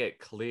get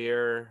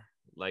clear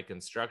like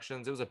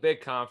instructions. It was a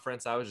big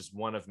conference. I was just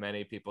one of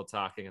many people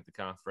talking at the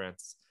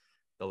conference.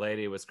 The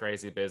lady was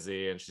crazy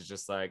busy, and she's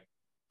just like,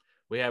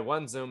 we had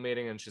one Zoom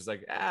meeting, and she's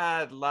like,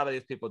 a lot of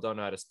these people don't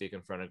know how to speak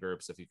in front of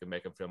groups. If you can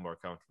make them feel more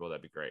comfortable,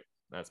 that'd be great.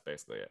 That's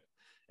basically it.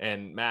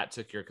 And Matt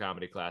took your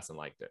comedy class and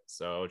liked it.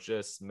 So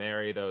just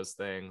marry those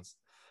things.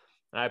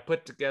 And I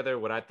put together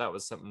what I thought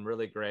was something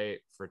really great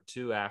for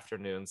 2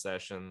 afternoon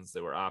sessions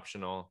that were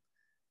optional,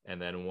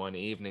 and then 1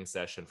 evening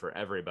session for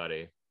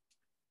everybody.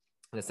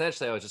 And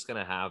essentially, I was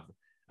going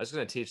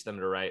to teach them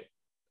to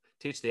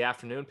teach the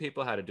afternoon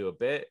people how to do a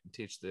bit, and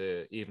teach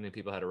the evening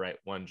people how to write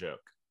one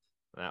joke.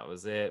 That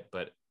was it,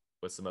 but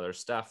with some other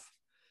stuff,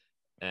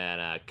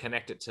 and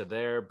connect it to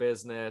their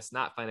business,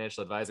 not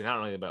financial advising. I don't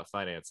know anything about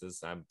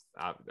finances.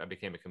 I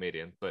became a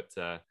comedian, but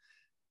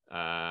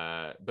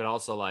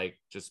also like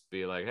just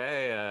be like,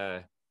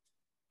 hey,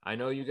 I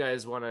know you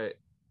guys want to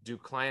do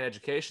client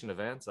education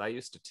events. I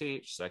used to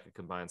teach, so I could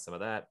combine some of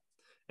that.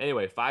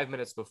 Anyway, 5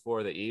 minutes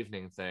before the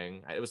evening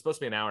thing, it was supposed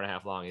to be an hour and a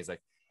half long. He's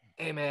like,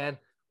 hey man,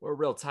 we're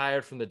real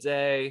tired from the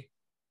day.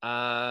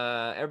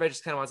 Everybody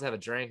just kind of wants to have a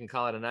drink and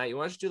call it a night. You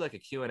want to do like a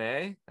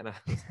Q&A? And I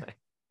was like,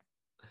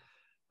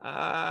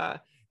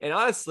 and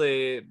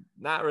honestly,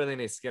 not really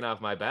any skin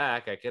off my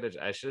back. I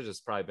should have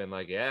just probably been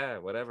like, yeah,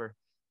 whatever.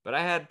 But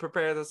I had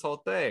prepared this whole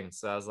thing.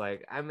 So I was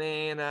like, I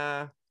mean,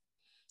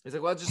 he's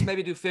like, well, just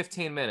maybe do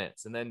 15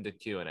 minutes and then do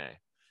Q&A.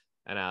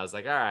 And I was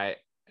like, all right.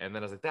 And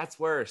then I was like, that's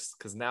worse,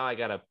 because now I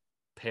got to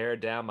pare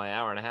down my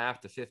hour and a half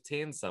to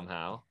 15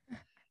 somehow.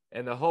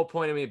 And the whole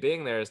point of me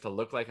being there is to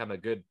look like I'm a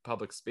good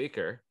public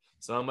speaker.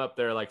 So I'm up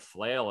there like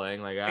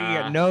flailing, like, you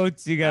got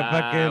notes, you got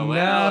fucking,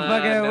 wait,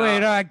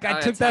 I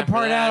took that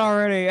part out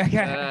already.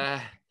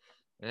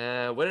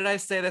 What did I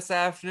say this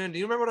afternoon? Do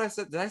you remember what I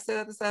said? Did I say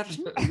that this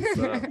afternoon?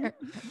 So,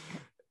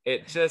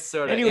 it just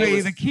sort of.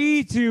 Anyway, the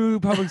key to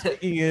public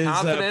speaking is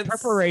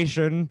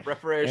preparation.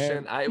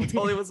 Preparation. I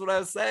totally was what I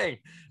was saying.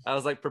 I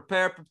was like,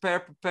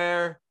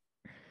 prepare.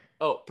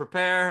 Oh,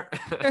 prepare.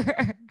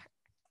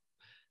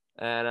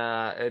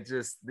 And it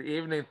just, the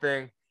evening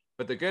thing.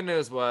 But the good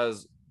news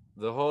was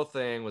the whole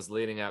thing was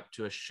leading up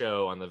to a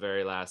show on the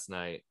very last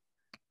night.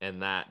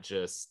 And that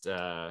just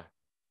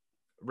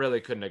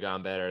really couldn't have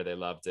gone better. They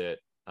loved it.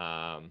 They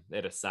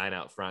had a sign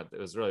out front. It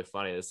was really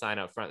funny. The sign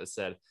out front that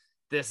said,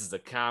 this is a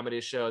comedy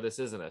show. This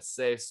isn't a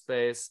safe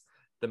space.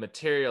 The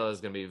material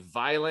is going to be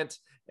violent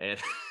and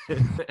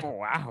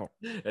wow,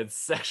 and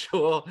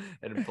sexual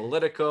and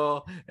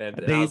political.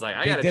 And I was like,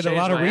 I got to did a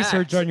lot of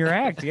research on your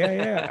act.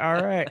 Yeah.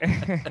 All right.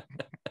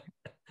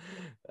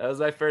 That was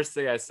my first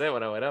thing I said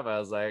when I went up. I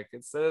was like,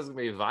 it says it's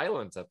going to be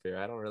violent up here.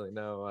 I don't really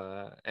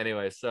know.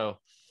 Anyway, so.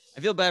 I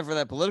feel bad for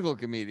that political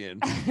comedian.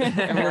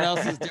 Everyone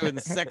else is doing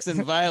sex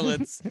and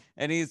violence.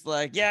 And he's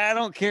like, yeah, I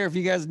don't care if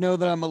you guys know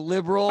that I'm a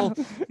liberal.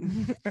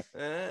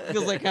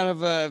 Feels like kind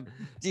of a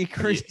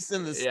decrease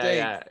in the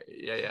stakes.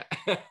 Yeah.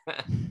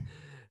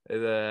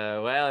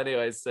 Well,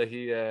 anyway, so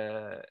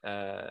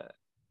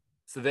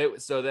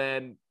so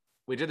then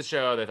we did the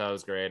show. They thought it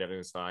was great. Everything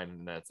was fine.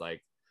 And that's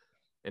like,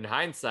 in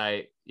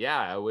hindsight, yeah,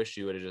 I wish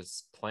you would have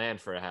just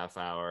planned for a half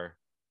hour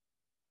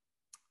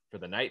for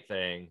the night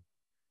thing.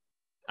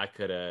 I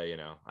could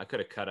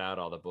have cut out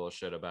all the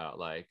bullshit about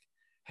like,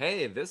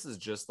 hey, this is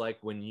just like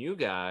when you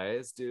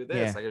guys do this.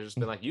 Yeah. I could have just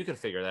been like, you can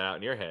figure that out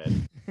in your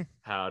head,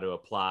 how to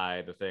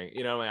apply the thing.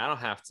 You know what I mean? I don't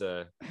have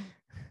to.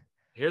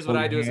 Here's what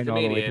I do as a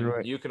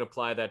comedian. You can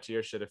apply that to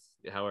your shit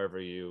however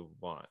you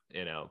want,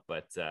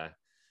 but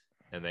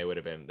and they would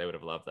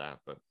have loved that.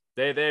 But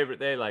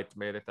they liked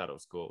me. They thought it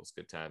was cool. It was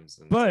good times.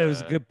 And, but it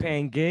was a good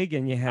paying gig,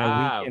 and you had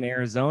a week in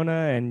Arizona,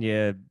 and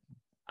you.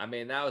 I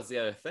mean, that was the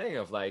other thing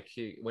of like,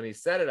 when he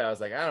said it, I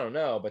was like, I don't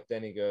know. But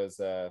then he goes,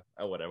 oh,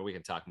 whatever, we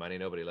can talk money.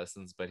 Nobody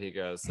listens. But he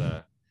goes, 3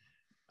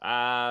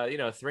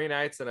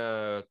 nights at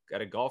a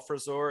golf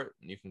resort,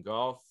 and you can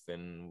golf,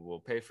 and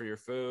we'll pay for your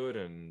food,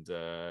 and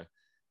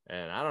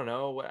I don't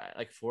know,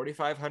 like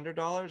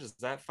 $4,500. Is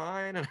that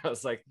fine? And I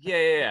was like,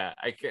 yeah,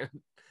 I can.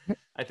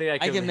 I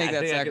can make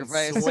that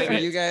sacrifice for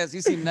you guys.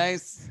 You seem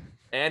nice.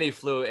 And he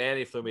flew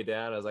me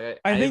down. I was like,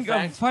 I think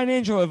a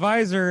financial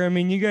advisor, I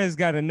mean, you guys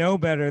got to know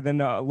better than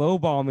to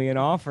lowball me an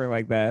offer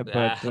like that.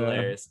 But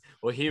hilarious.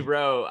 Well, he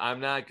wrote, I'm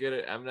not good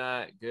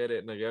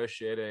at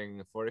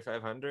negotiating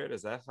 4,500.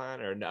 Is that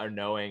fine? Or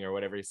knowing, or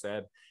whatever he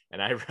said.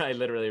 And I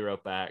literally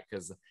wrote back,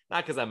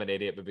 not because I'm an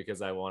idiot, but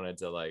because I wanted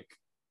to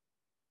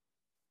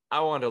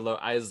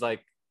I was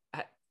like,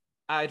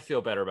 I'd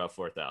feel better about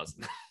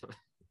 4,000.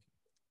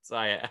 So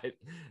I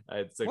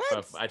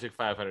took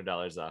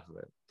 $500 off of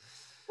it.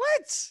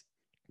 What?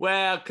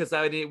 Well, because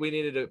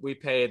we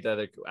paid the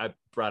other. I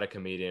brought a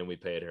comedian. We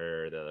paid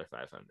her the other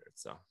 500,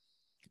 so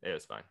it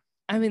was fine.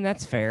 I mean,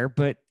 that's fair,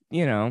 but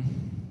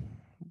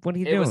what are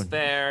you doing? It was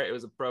fair. It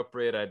was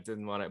appropriate. I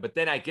didn't want it, but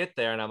then I get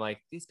there and I'm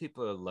like, these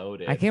people are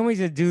loaded. I can't wait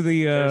to do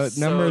the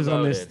numbers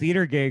on this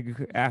theater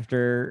gig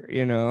after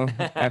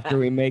after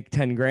we make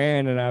 10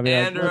 grand, and I'll be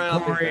like,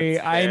 look,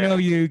 Corey, I know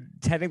you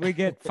technically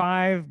get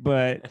 5,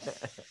 but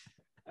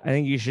I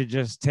think you should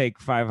just take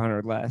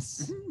 500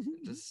 less.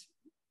 Just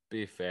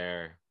be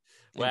fair.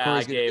 And well,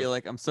 Corey's gonna be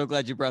like, I'm so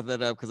glad you brought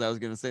that up, because I was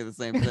gonna say the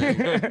same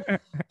thing.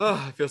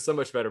 Oh, I feel so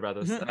much better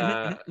about this.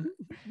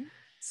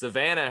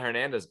 Savannah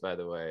Hernandez, by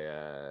the way,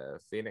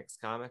 Phoenix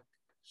comic.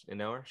 You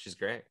know her? She's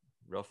great,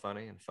 real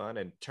funny and fun.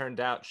 And turned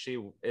out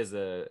she's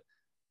a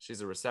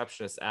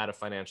receptionist at a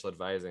financial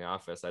advising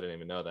office. I didn't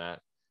even know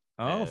that.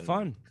 Oh,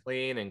 fun,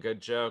 clean and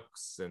good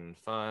jokes and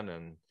fun,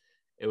 and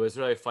it was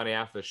really funny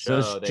after the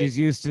show. So she's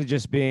used to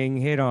just being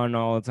hit on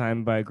all the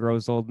time by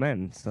gross old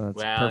men. So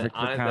that's perfect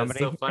for comedy. That's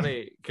so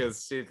funny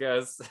because she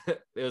goes,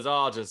 it was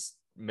all just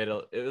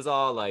middle. It was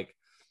all like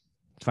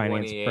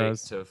finance 28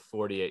 pros to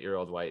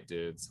 48-year-old white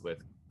dudes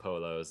with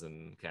polos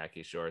and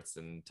khaki shorts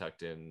and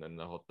tucked in and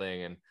the whole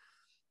thing. And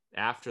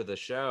after the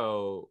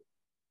show,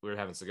 we were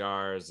having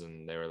cigars,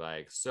 and they were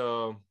like,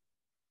 so,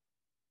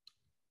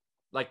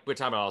 like, we're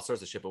talking about all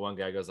sorts of shit. But one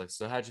guy goes like,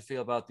 so how'd you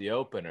feel about the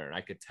opener? And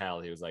I could tell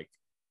he was like,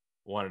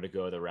 wanted to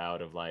go the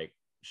route of like,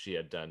 she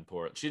had done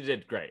poor. She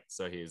did great,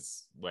 so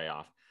he's way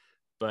off.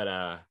 But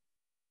I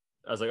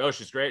was like, oh,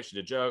 she's great. She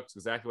did jokes,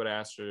 exactly what I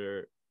asked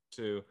her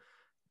to.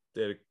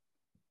 Did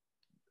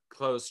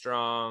close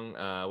strong,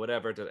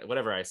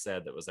 whatever I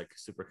said that was like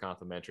super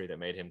complimentary that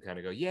made him kind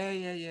of go, yeah.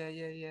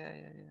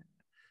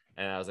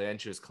 And I was like,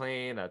 and she was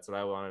clean. That's what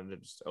I wanted, to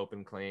just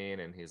open clean.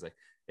 And he's like,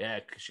 yeah,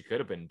 she could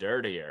have been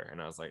dirtier.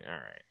 And I was like, all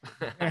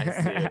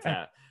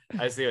right,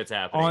 I see what's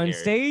happening on here.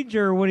 Stage,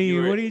 or what are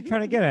you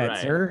trying to get at,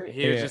 right. sir?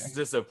 He was just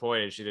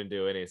disappointed she didn't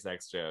do any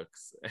sex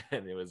jokes,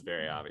 and it was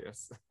very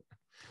obvious.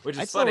 Which is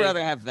funny. I'd still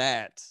rather have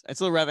that. I'd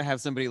still rather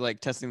have somebody like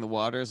testing the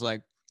waters,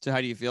 like, so how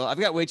do you feel? I've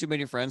got way too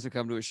many friends who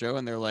come to a show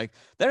and they're like,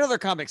 that other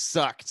comic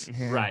sucked.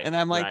 Right. And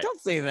I'm like,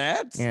 don't say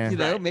that.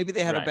 Yeah. Maybe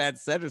they had a bad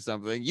set or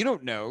something. You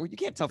don't know. You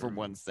can't tell from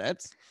one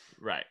set.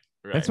 Right.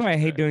 That's why I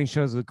hate doing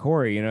shows with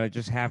Corey. It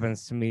just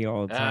happens to me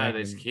all the time.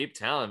 They just keep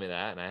telling me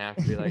that, and I have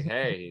to be like,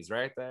 hey, he's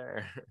right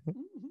there.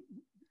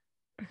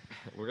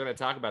 We're going to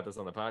talk about this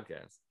on the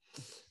podcast.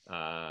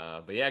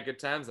 But yeah, good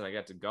times. And I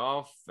got to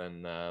golf,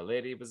 and the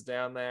lady was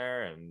down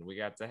there, and we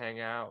got to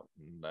hang out,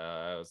 and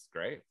it was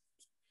great.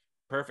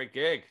 Perfect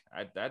gig.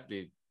 That'd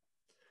be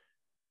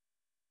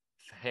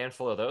a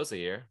handful of those a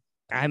year.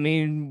 I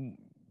mean,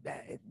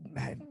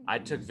 I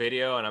took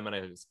video, and I'm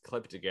gonna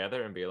clip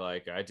together and be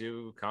like, I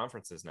do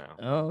conferences now.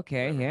 Oh,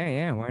 okay.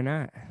 Yeah. Why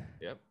not?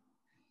 Yep.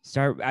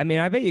 I mean,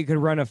 I bet you could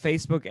run a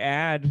Facebook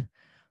ad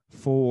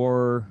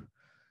for,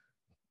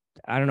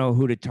 I don't know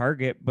who to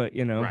target, but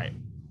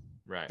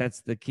Right.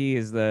 That's the key,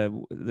 is the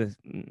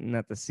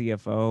not the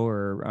CFO,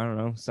 or I don't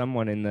know,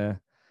 someone in the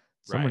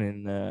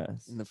in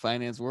the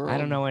finance world. I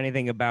don't know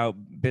anything about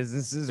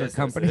businesses. or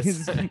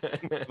companies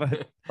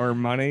or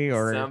money,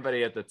 or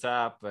somebody at the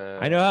top.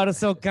 I know how to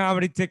sell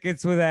comedy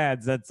tickets with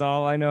ads. That's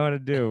all I know how to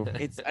do.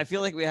 I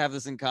feel like we have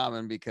this in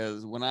common,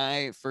 because when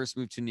I first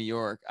moved to New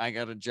York, I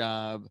got a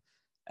job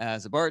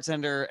as a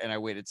bartender and I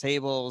waited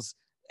tables,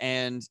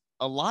 And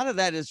a lot of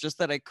that is just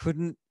that I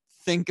couldn't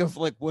think of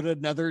like what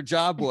another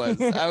job was.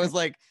 I was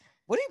like,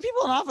 what do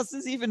people in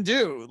offices even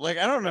do? Like,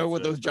 I don't know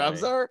what those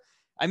jobs are.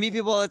 I meet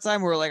people all the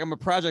time who are like, I'm a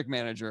project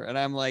manager. And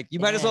I'm like, you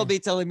might as well be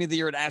telling me that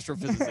you're an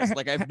astrophysicist.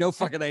 Like, I have no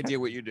fucking idea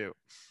what you do.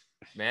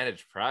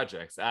 Manage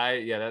projects.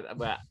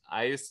 But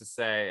I used to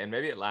say, and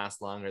maybe it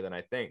lasts longer than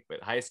I think,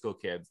 but high school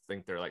kids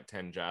think there are like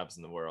 10 jobs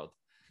in the world.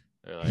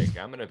 They're like,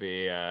 I'm going to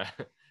be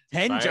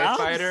 10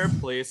 firefighter, jobs?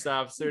 Police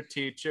officer,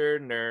 teacher,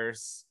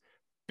 nurse,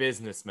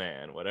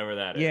 businessman, whatever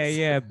that is.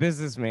 Yeah,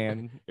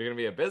 businessman. You're gonna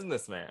be a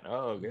businessman.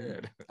 Oh,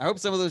 good. I hope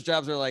some of those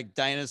jobs are like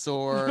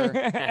dinosaur,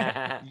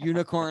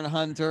 unicorn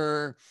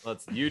hunter. Well,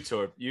 it's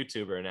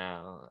YouTuber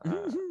now.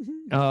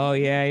 Oh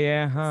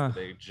yeah, huh? It's a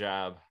big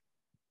job.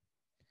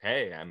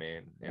 Hey, I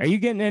mean, Are you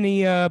getting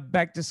any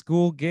back to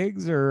school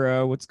gigs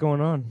or what's going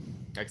on?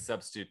 like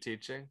substitute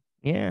teaching?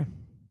 Yeah.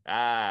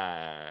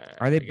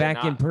 Are they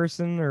back in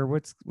person or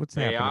what's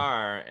happening? They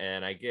are,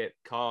 and I get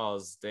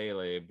calls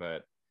daily,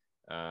 but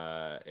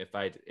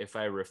if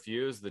I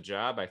refuse the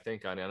job, I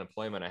think on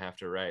unemployment I have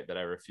to write that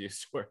I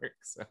refuse to work.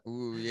 So.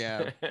 Ooh,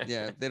 yeah,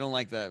 they don't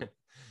like that.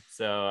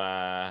 So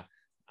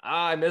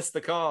I missed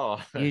the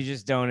call. You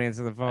just don't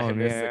answer the phone. I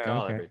miss the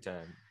call every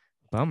time.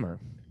 Bummer.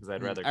 Because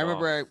I'd rather. I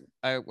remember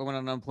I went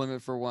on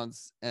unemployment for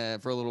once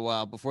for a little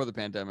while before the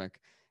pandemic,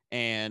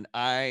 and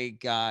I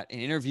got an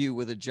interview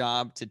with a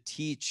job to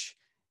teach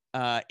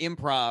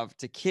improv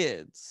to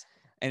kids.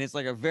 And it's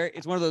like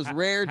it's one of those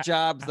rare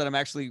jobs that I'm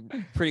actually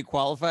pretty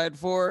qualified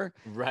for.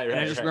 Right. And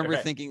I just remember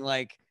thinking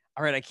like,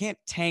 all right, I can't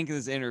tank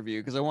this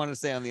interview because I want to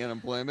stay on the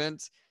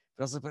unemployment.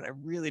 But I was like, but I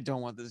really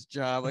don't want this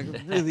job. Like,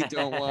 I really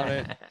don't want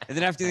it. And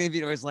then after the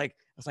interview, I was like,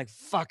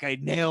 fuck, I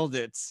nailed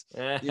it.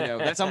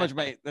 That's how much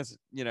I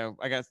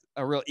got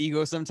a real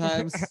ego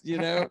sometimes,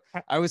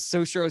 I was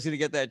so sure I was going to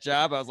get that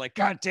job. I was like,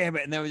 God damn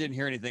it. And then we didn't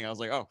hear anything. I was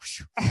like, oh,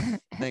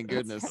 thank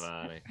goodness.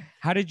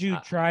 How did you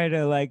try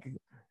to like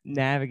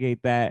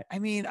navigate that? I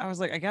mean, I was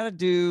like, I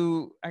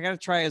gotta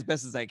try as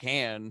best as I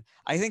can.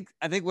 I think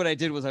what I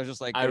did was I was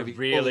just like, I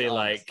really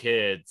like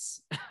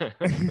kids.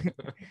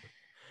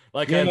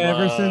 Like,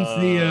 ever since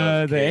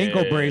the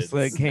ankle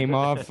bracelet came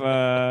off,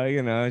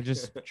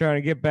 just trying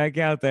to get back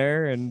out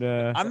there. And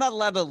I'm not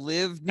allowed to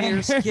live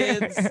near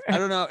kids. I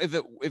don't know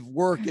if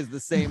work is the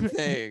same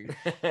thing.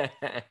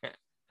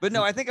 But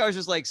no, I think I was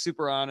just like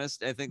super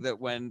honest. I think that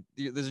when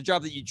there's a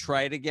job that you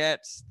try to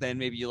get, then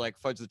maybe you like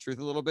fudge the truth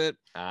a little bit.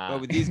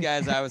 But with these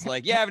guys, I was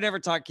like, yeah, I've never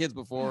taught kids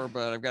before,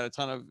 but I've got a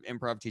ton of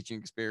improv teaching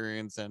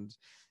experience. And,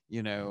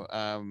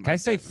 can I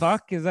say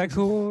fuck? Is that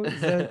cool?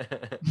 Is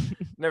that...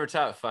 Never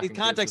taught fucking kids.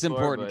 Context before,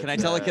 important. Can I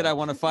tell a kid I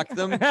want to fuck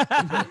them?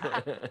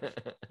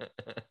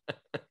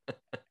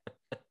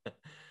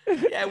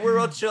 Yeah, we're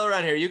real chill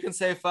around here. You can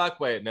say fuck.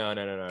 Wait, no.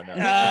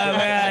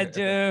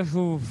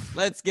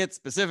 Let's get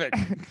specific.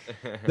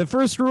 The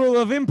first rule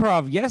of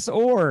improv: yes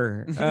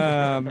or.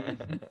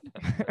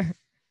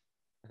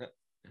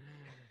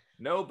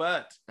 No,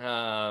 but.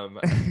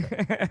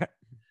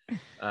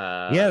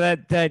 Yeah,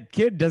 that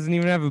kid doesn't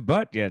even have a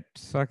butt yet.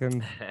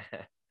 Fucking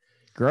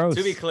gross.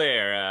 To be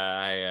clear,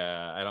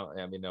 I don't.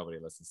 I mean, nobody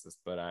listens to this,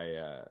 but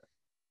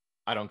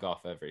I don't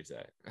golf every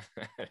day.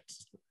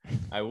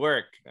 I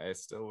work. I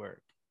still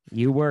work.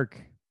 You work.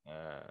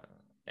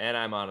 And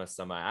I'm honest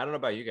on I don't know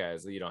about you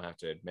guys. You don't have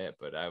to admit,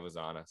 but I was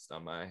honest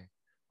on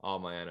all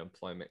my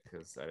unemployment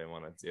because I didn't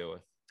want to deal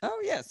with.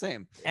 Oh yeah,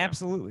 same.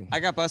 Absolutely.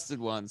 I got busted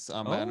once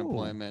on my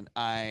unemployment.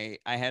 I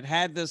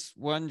had this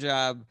one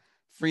job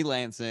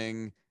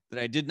freelancing that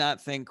I did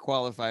not think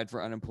qualified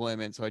for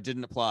unemployment, so I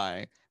didn't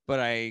apply. But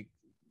I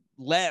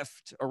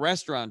left a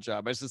restaurant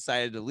job. I just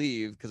decided to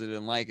leave because I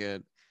didn't like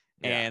it.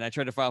 And I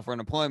tried to file for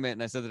unemployment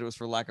and I said that it was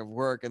for lack of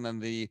work. And then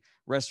the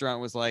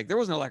restaurant was like, there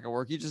was no lack of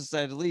work. You just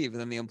decided to leave.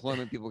 And then the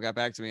employment people got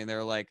back to me and they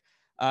were like,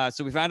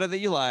 so we found out that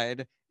you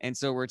lied. And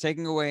so we're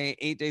taking away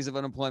 8 days of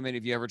unemployment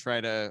if you ever try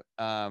to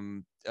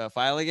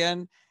file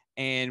again.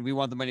 And we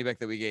want the money back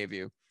that we gave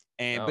you.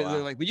 And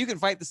they're like, but you can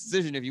fight this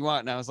decision if you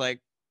want. And I was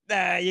like,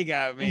 nah, you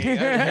got me. You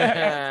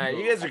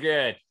guys are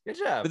good. Good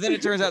job. But then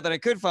it turns out that I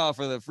could file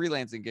for the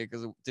freelancing gig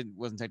because it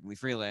wasn't technically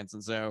freelance.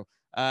 And so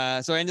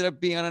I ended up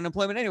being on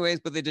unemployment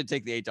anyways, but they did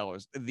take the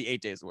 $8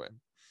 days away.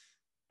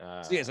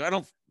 So I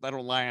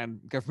don't lie on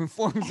government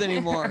forms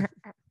anymore.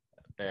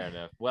 Fair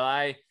enough. Well,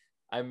 I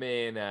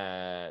mean,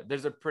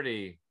 there's a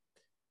pretty.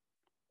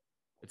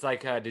 It's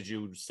like, did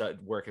you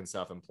work in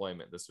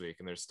self-employment this week?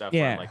 And there's stuff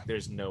where I'm like,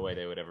 there's no way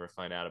they would ever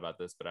find out about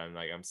this, but I'm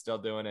like, I'm still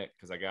doing it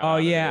because I got. Oh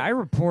yeah, I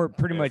report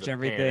pretty much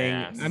everything.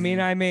 I mean,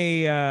 I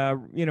may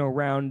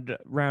round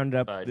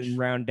up and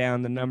round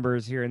down the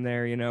numbers here and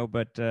there,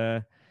 but.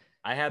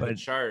 I had the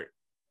chart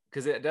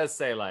because it does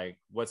say like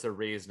what's a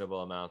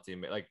reasonable amount to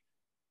make, like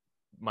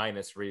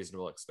minus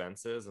reasonable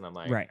expenses, and I'm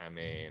like, right. I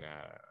mean,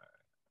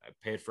 I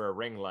paid for a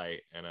ring light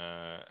and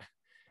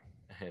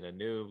a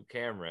new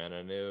camera and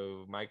a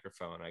new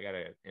microphone. I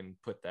gotta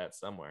input that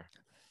somewhere.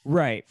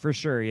 Right, for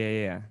sure.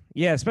 Yeah.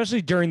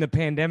 Especially during the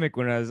pandemic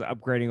when I was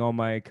upgrading all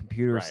my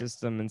computer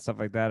system and stuff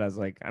like that. I was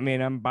like, I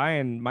mean, I'm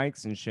buying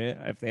mics and shit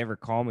if they ever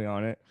call me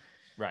on it.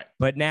 Right.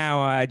 But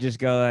now I just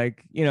go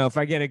like, if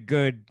I get a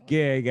good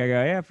gig, I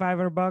go, yeah,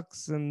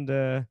 $500,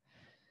 and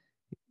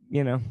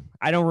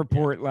I don't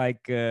report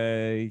like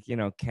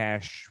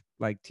cash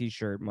like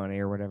t-shirt money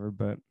or whatever,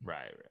 but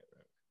Right.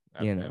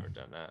 I've never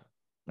done that.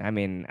 I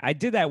mean, I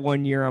did that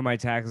one year on my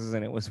taxes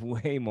and it was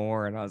way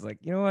more, and I was like,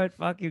 you know what,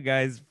 fuck you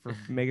guys for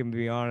making me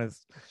be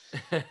honest.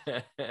 But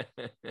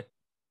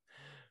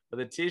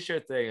the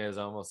t-shirt thing is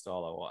almost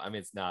all a wash. I mean,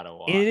 it's not a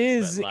wash. It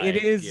is. But It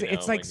is. you know,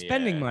 it's like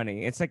spending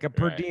money. It's like a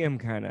per Right. diem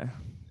kind of. Yeah.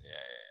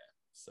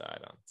 So I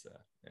don't.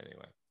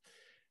 Anyway.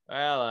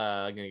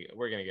 Well,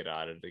 we're gonna get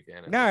audited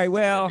again. All right.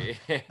 Well,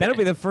 that'll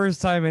be the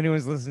first time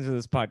anyone's listened to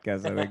this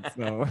podcast, I think.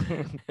 So,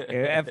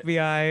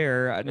 FBI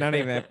or not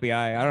even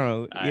FBI. I don't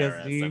know.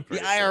 IRS, ESG. The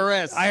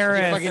IRS.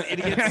 IRS. You fucking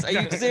idiots. Are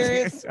you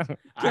serious? Do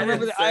you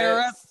remember the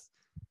IRS?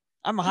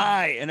 I'm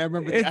high, and I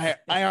remember the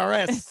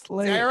IRS. It's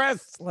late. The IRS.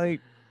 It's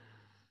like,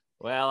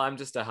 Well, I'm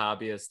just a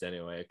hobbyist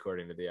anyway,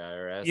 according to the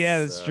IRS.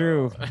 Yeah, that's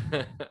true.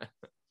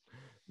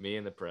 Me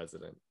and the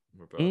president,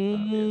 we're both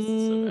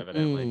hobbyists, so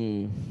evidently.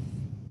 Mm.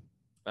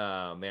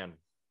 Oh man.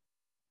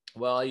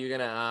 Well, you're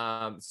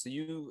gonna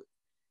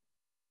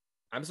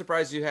I'm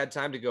surprised you had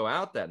time to go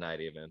out that night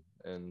even.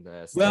 And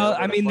well,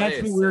 I mean,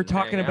 that's what we were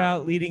talking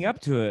about leading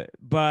up to it.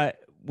 But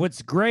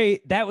what's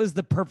great, that was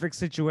the perfect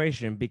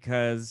situation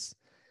because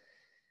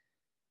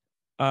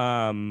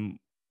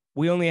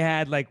we only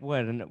had like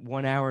what, a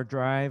 1 hour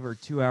drive or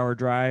 2 hour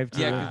drive.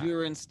 Yeah, because we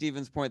were in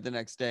Stevens Point the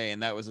next day,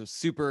 and that was a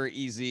super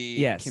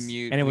easy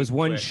commute. And it was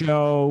one quick.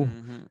 show.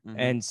 Mhm.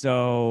 And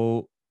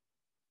so,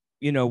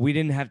 we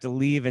didn't have to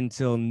leave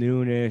until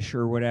noonish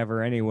or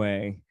whatever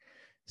anyway.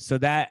 So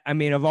that, I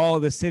mean, of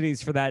all the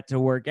cities for that to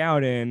work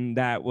out in,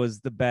 that was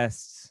the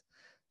best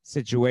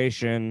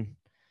situation.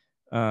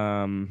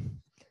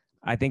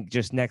 I think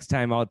just next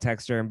time I'll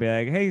text her and be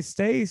like, hey,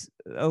 stay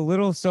a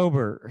little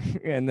sober.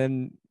 And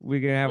then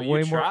we're going to have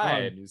way more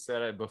fun. You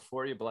said it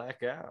before you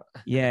black out.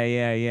 Yeah.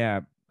 Yeah,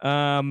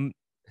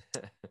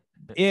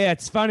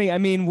 it's funny. I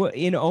mean,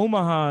 in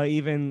Omaha,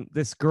 even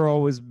this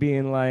girl was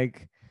being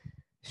like,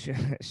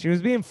 she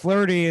was being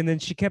flirty, and then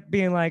she kept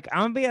being like, I'm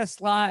gonna be a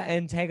slut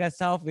and take a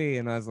selfie.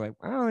 And I was like,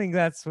 I don't think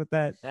that's what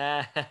that.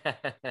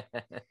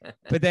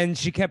 But then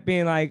she kept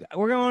being like,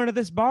 we're going to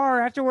this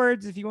bar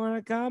afterwards if you want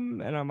to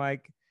come. And I'm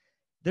like,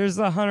 there's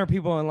 100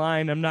 people in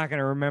line. I'm not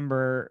gonna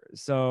remember.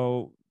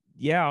 So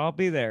yeah, I'll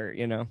be there,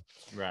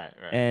 Right.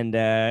 And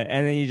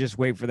then you just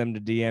wait for them to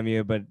DM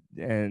you, but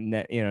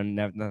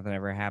nothing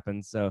ever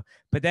happens. So,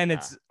 but then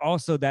it's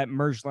also that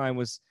merch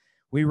line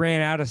we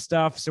ran out of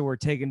stuff, so we're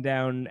taking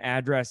down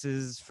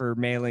addresses for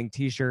mailing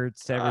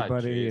T-shirts to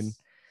everybody,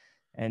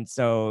 and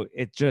so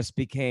it just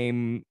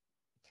became.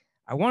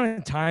 I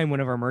want to time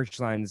one of our merch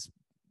lines,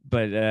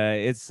 but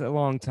it's a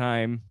long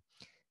time,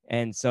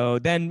 and so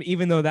then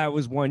even though that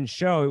was one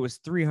show, it was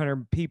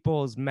 300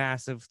 people, is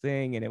massive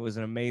thing, and it was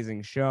an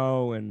amazing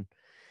show, and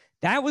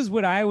that was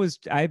what I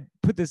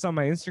put this on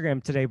my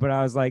Instagram today, but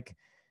I was like,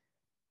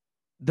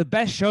 the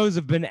best shows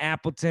have been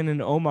Appleton and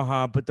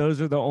Omaha, but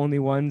those are the only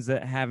ones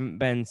that haven't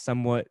been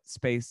somewhat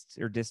spaced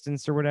or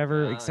distanced or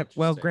whatever, except,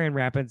 well, Grand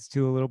Rapids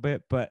too, a little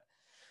bit. But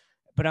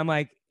I'm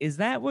like, is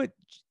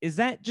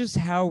that just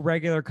how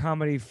regular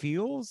comedy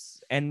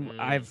feels?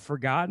 And I've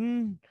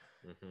forgotten.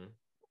 Mm-hmm.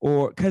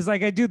 Or because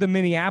like I do the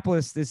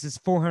Minneapolis, this is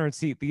 400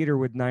 seat theater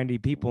with 90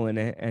 people in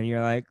it. And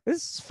you're like,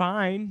 this is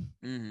fine.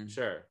 Mm-hmm.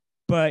 Sure.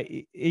 But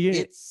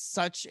it's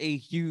such a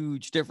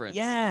huge difference.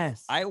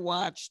 Yes. I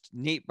watched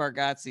Nate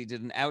Bargatze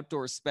did an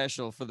outdoor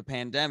special for the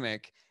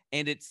pandemic,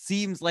 and it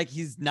seems like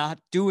he's not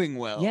doing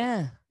well.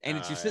 Yeah. And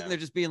you're sitting there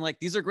just being like,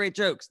 these are great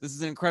jokes. This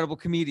is an incredible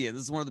comedian.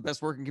 This is one of the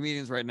best working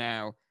comedians right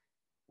now.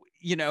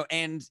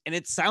 And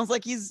it sounds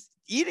like he's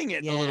eating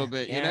it a little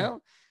bit, And I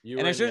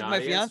showed it to my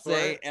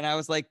fiance, and I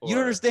was like, you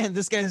don't understand.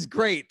 This guy is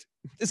great.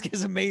 This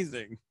guy's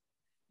amazing.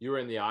 You were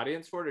in the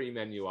audience for it, or you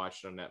meant you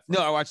watched it on Netflix?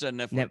 No, I watched it on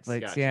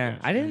Netflix. Gotcha.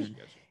 I didn't.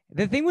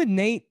 The thing with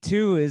Nate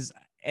too is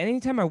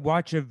anytime I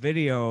watch a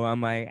video, I'm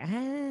like, I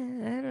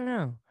don't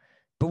know.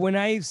 But when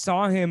I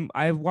saw him,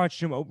 I watched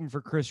him open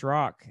for Chris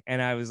Rock,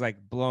 and I was like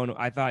blown.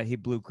 I thought he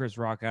blew Chris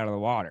Rock out of the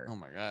water. Oh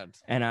my God.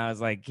 And I was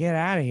like, get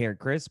out of here,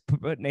 Chris.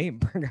 Put Nate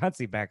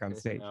Bargatze back on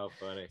stage. Oh,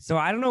 funny. So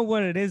I don't know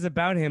what it is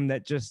about him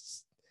that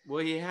just.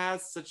 Well, he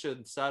has such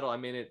a subtle. I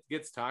mean, it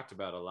gets talked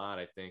about a lot,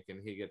 I think, and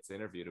he gets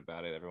interviewed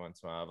about it every once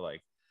in a while.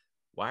 Like,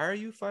 why are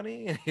you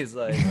funny? And he's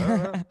like,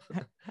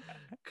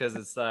 because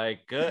it's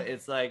like good.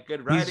 It's like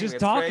good writing. He's just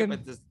it's talking.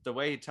 Great, but the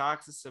way he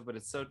talks is so, but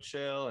it's so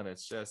chill, and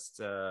it's just.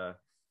 I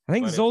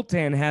think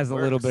Zoltan has a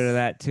little bit of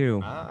that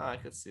too. I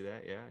could see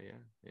that. Yeah.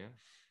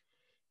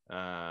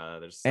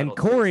 There's and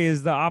Corey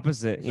is the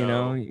opposite.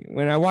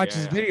 When I watch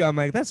his video, I'm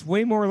like, that's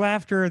way more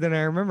laughter than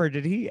I remember.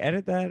 Did he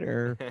edit that,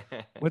 or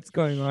what's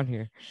going on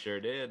here?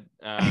 Sure did.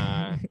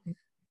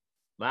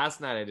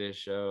 Last night I did a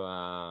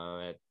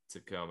show at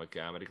Tacoma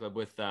Comedy Club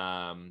with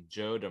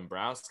Joe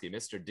Dombrowski.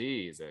 Mr.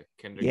 D is a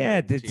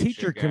kindergarten the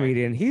teacher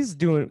comedian. He's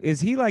doing. Is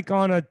he like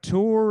on a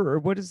tour, or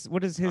what is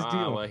his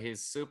deal? Well,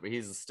 he's super.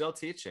 He's still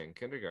teaching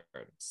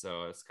kindergarten,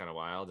 so it's kind of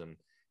wild. And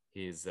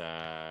He's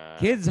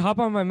Kids, hop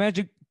on my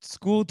Magic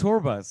School tour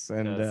bus,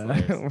 and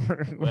That's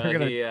hilarious. we're well,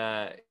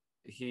 gonna.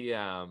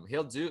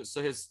 he'll do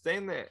so. His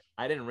thing that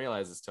I didn't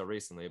realize this till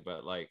recently,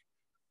 but like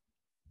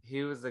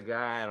he was the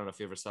guy. I don't know if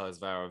you ever saw his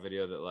viral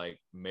video that like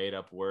made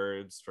up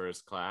words for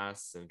his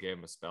class and gave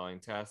him a spelling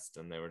test,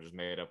 and they were just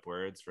made up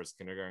words for his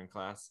kindergarten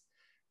class,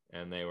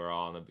 and they were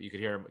all in the. You could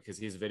hear him because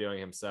he's videoing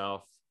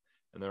himself,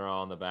 and they're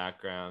all in the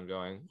background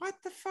going, "What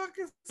the fuck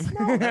is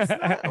no? That's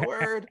not a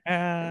word,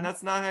 and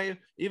that's not how you.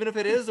 Even if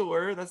it is a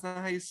word, that's not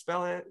how you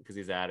spell it." Because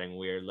he's adding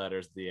weird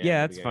letters at the end.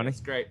 Yeah, that's funny.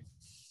 It's great.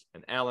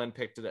 And Ellen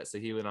picked it up, so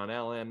he went on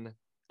Ellen.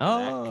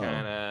 Oh, That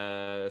kind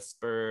of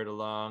spurred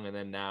along, and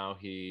then now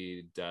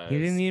he does. he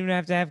didn't even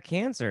have to have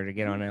cancer to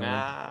get on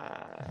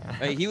Ellen.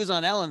 Hey, he was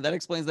on Ellen. That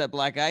explains that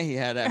black eye he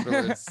had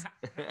afterwards.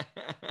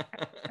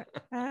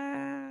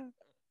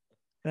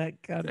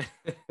 That got it.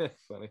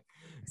 Funny.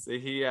 So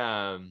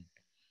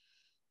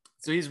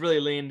he's really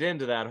leaned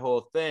into that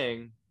whole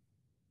thing,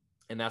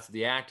 and that's what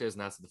the act is,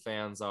 and that's what the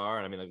fans are.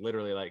 And I mean, like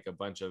literally, like a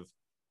bunch of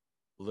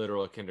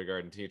literal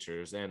kindergarten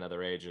teachers and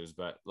other ages,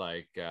 but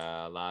like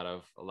a lot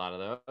of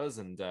those.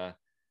 And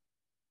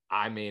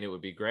I mean, it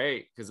would be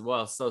great because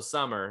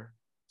summer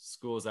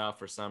school's out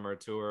for summer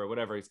tour or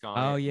whatever he's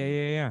calling Oh it.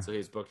 yeah. So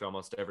he's booked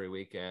almost every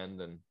weekend,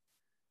 and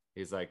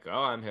he's like,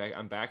 "Oh,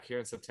 I'm back here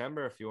in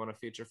September if you want to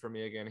feature for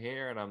me again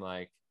here." And I'm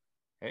like,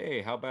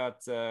 "Hey, how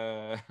about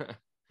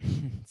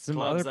Some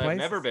clubs other I've places?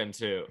 never been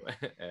to?"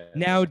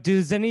 Now,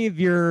 does any of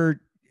your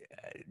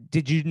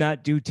did you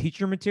not do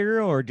teacher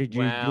material, or did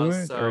you do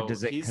it, so or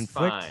does it he's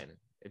conflict? fine.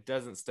 It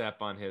doesn't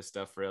step on his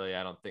stuff really,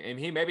 I don't think. And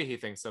maybe he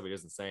thinks so, but he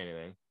doesn't say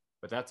anything.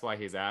 But that's why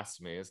he's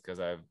asked me, is because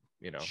I,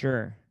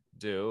 Sure.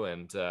 do.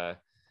 And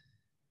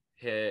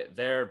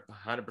they're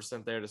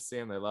 100% there to see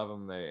him. They love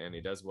him, and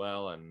he does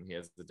well, and he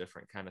has a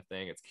different kind of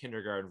thing. It's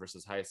kindergarten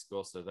versus high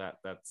school, so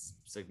that's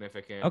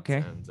significant.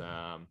 Okay.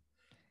 And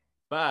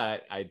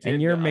but I did.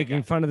 And you're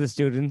making fun of the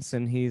students,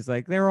 and he's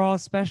like, they're all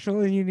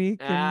special and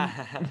unique.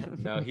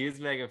 And... No,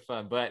 he's making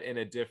fun, but in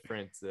a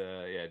different,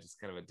 just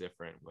kind of a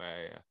different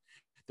way.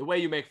 The way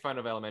you make fun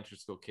of elementary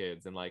school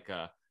kids, and like,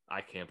 I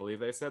can't believe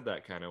they said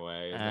that kind of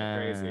way. Isn't that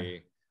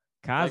crazy?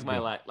 Cosby.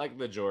 Like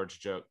the George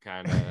joke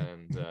kind of.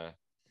 And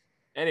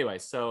anyway,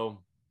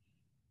 so,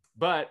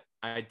 but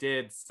I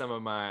did some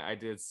of my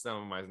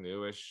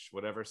newish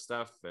whatever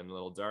stuff and a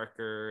little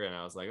darker, and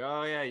I was like,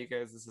 oh yeah, you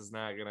guys, this is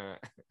not gonna.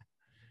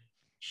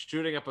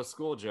 Shooting up a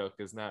school joke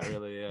is not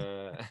really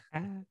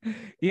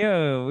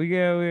Yeah, we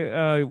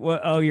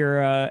go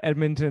your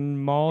Edmonton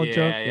Mall joke.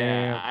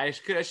 Yeah. I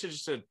should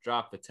just have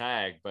dropped the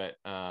tag, but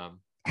I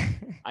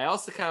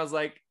also kind of was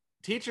like,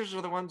 teachers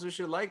are the ones who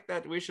should like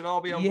that. We should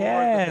all be on board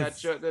with that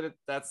joke,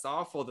 that's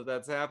awful that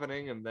that's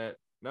happening, and that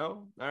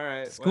no, all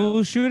right,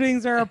 school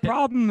shootings are a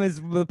problem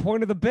is the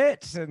point of the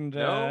bit, and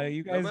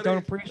you guys nobody, don't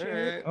appreciate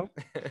it. All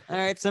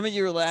right, some of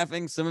you are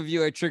laughing, some of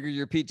you I triggered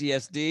your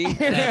PTSD,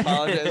 and I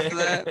apologize for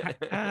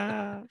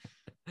that.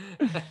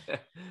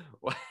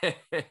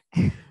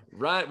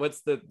 Run,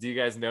 do you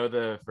guys know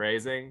the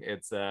phrasing?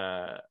 It's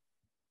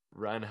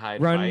run,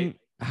 hide,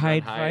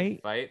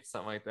 fight,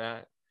 something like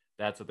that.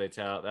 That's what they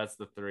tell. That's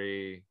the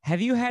three.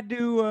 Have you had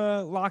to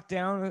lock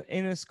down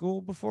in a school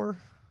before?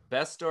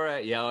 Best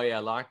story,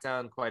 locked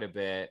down quite a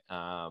bit.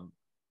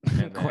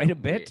 Quite a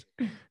bit.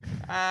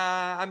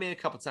 I mean, a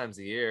couple times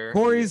a year.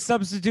 Corey's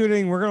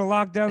substituting. We're gonna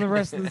lock down the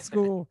rest of the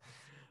school.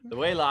 The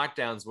way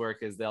lockdowns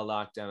work is they'll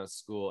lock down a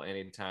school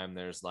anytime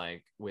there's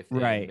like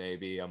within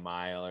maybe a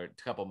mile or a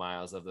couple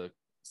miles of the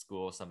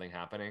school something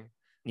happening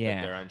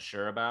that they're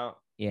unsure about.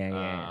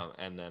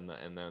 And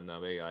then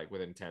they'll be like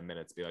within 10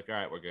 minutes be like, all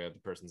right, we're good, the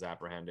person's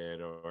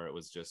apprehended, or it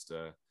was just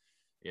a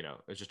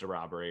it's just a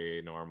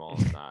robbery, normal,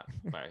 not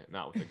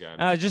with a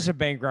gun. Just a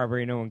bank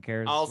robbery, no one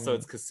cares. Also,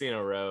 it's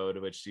Casino Road,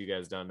 which you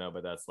guys don't know,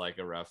 but that's like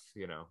a rough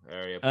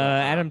area.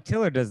 Adam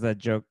Tiller does that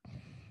joke.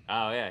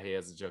 Oh yeah, he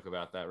has a joke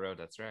about that road.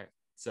 That's right.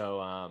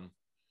 So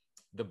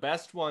the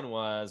best one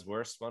was,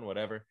 worst one,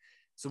 whatever.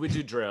 So we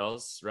do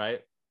drills,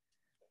 right?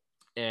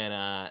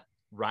 And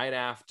right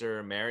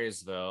after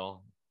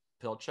Marysville,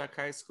 Pilchuck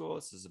High School,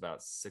 this is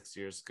about 6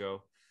 years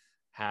ago,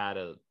 had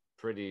a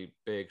pretty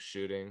big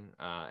shooting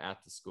at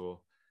the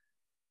school.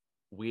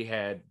 We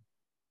had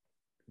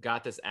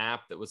got this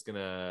app that was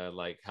gonna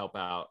like help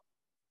out,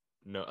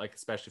 like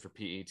especially for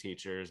PE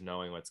teachers,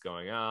 knowing what's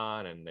going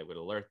on, and they would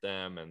alert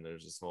them. And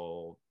there's this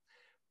whole,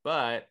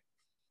 but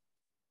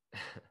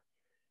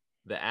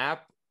the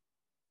app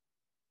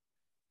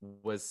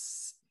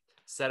was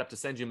set up to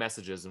send you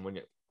messages, and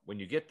when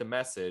you get the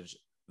message,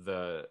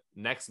 the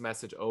next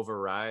message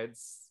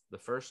overrides the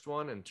first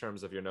one in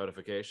terms of your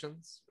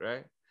notifications,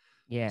 right?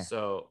 Yeah.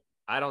 So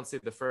I don't see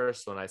the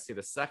first one. I see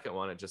the second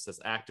one. It just says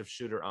active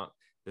shooter on.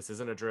 This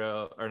isn't a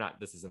drill, or not.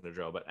 This isn't a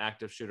drill, but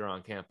active shooter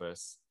on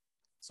campus.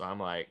 So I'm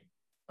like,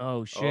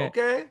 oh shit.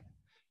 Okay,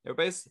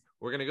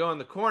 we're gonna go in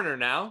the corner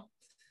now,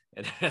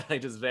 and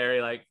like just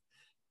very like,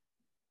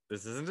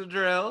 this isn't a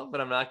drill,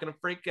 but I'm not gonna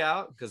freak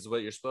out, because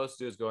what you're supposed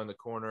to do is go in the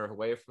corner,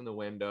 away from the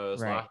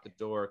windows, lock the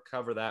door,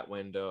 cover that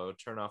window,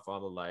 turn off all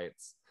the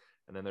lights,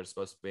 And then there's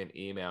supposed to be an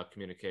email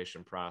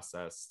communication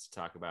process to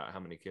talk about how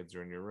many kids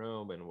are in your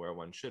room and where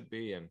one should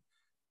be and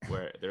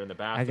where they're in the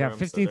bathroom. I got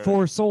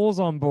 54 souls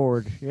on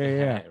board.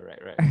 Yeah.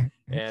 Right.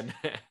 And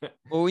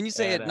well, when you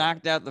say and, it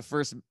knocked out the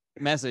first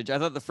message, I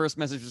thought the first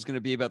message was going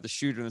to be about the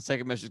shooter, and the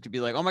second message could be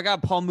like, "Oh my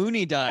God, Paul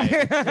Mooney died."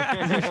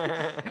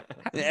 And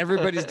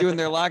everybody's doing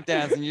their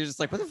lockdowns, and you're just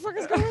like, "What the fuck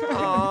is going on?"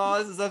 Oh,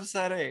 this is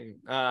upsetting.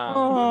 so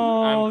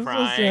I'm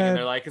crying, sad. and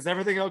they're like, "Is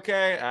everything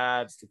okay?"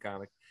 Just a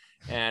comic.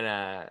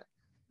 And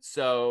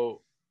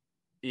so,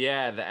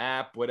 yeah, the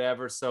app,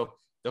 whatever. So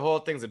the whole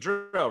thing's a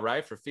drill,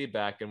 right? For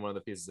feedback, and one of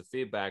the pieces of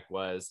feedback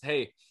was,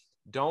 "Hey,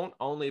 don't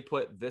only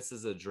put 'this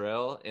is a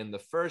drill' in the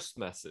first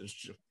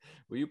message.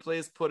 Will you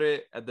please put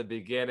it at the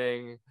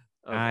beginning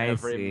of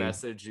every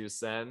message you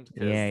send?"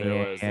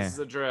 Because this is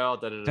a drill.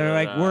 They're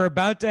like, "We're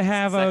about to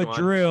have a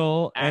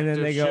drill," and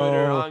then they go,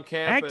 on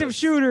campus. "Active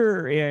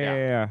shooter."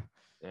 Yeah.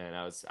 And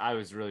I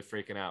was really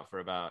freaking out for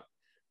about,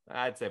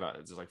 I'd say about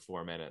just like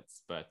 4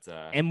 minutes. But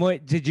and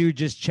what did you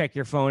just check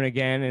your phone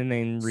again and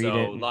then read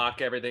it? So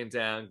lock everything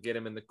down, get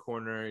them in the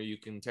corner. You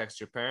can text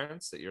your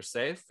parents that you're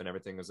safe and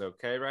everything is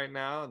okay right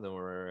now. And then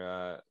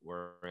we're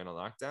in a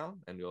lockdown,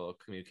 and you'll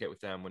communicate with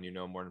them when you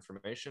know more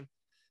information,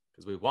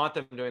 because we want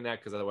them doing that,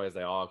 because otherwise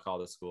they all call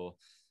the school.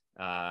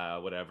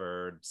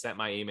 Whatever, sent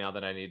my email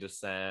that I need to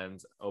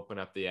send, open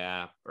up the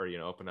app, or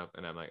open up,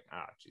 and I'm like,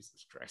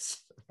 Jesus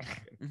Christ.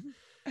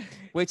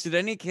 Wait, did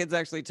any kids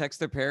actually text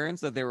their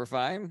parents that they were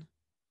fine?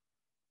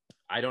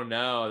 I don't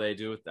know. They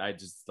do. I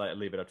just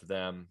leave it up to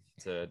them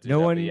to do no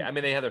that. one. Yeah, I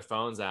mean, they have their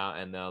phones out,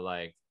 and they'll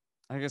like.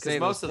 I gotta say,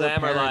 most of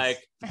them are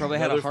like probably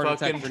had a heart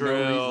attack for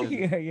no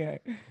reason. Yeah.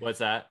 What's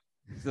that?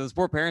 Those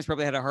poor parents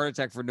probably had a heart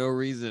attack for no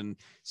reason.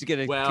 So you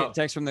get a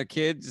text from their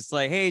kid, just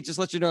like, "Hey, just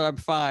let you know I'm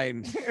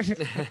fine."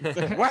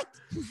 Like, what?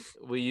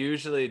 We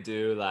usually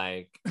do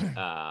like,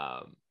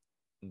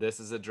 this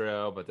is a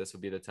drill, but this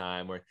would be the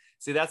time where.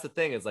 See, that's the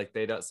thing, is like,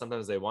 they don't.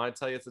 Sometimes they want to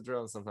tell you it's a drill,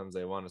 and sometimes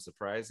they want to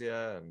surprise you.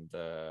 And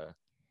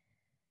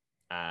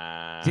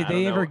did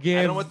they ever give?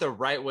 I don't know what the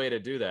right way to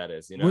do that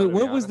is.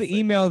 What was the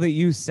email that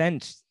you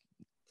sent?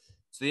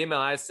 So the email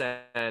I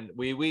send,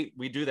 we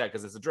do that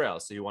because it's a drill.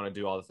 So you want to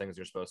do all the things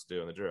you're supposed to do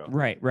in the drill.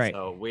 Right.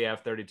 So I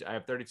have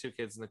 32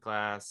 kids in the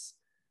class.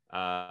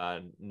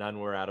 None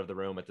were out of the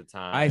room at the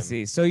time. I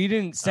see. So you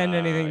didn't send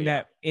anything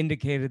that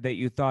indicated that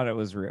you thought it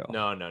was real.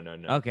 No.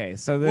 Okay,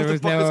 so there what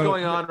was the fuck is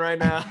going on right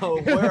now?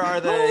 Where are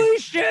they? Holy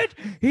shit!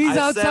 He's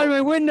outside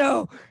my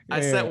window.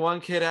 I sent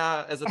one kid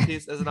out as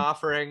an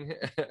offering,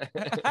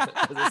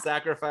 as a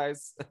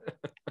sacrifice.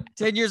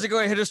 10 years ago,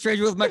 I hit a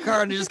stranger with my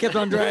car, and he just kept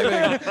on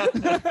driving.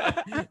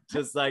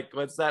 Just like,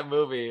 what's that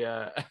movie?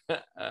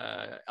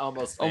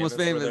 Almost Famous.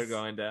 Where they're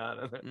going down.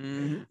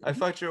 Mm-hmm. I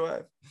fucked your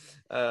wife.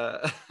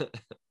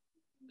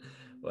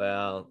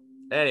 Well,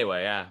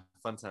 anyway, yeah,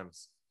 fun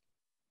times.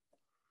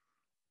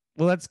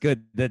 Well, that's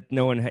good that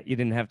you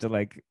didn't have to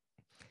like,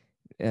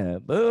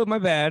 oh, my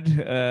bad.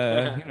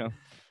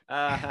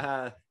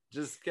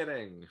 Just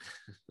kidding.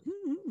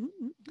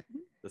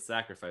 The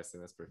sacrifice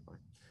thing, that's pretty funny.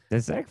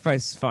 The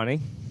sacrifice is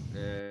funny.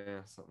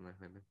 Yeah, something like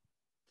that.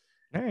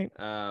 All right.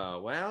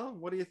 Well,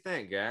 what do you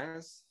think,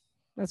 guys?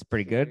 That's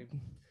pretty good.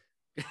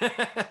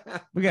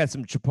 We got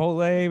some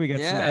Chipotle. We got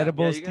some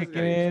edibles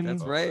kicking in.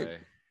 That's right.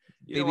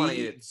 You don't want to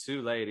eat it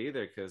too late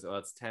either, because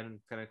it's 10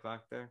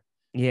 o'clock there.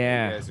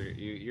 Yeah.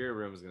 Your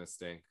room's gonna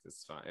stink.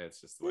 It's fine.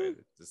 It's just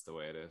the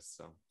way it is.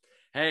 So,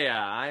 hey,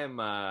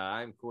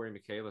 I'm Corey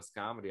Michaelis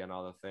Comedy on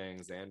all the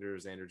things. Andrew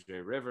J.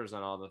 Rivers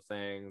on all the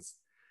things.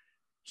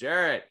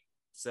 Jarrett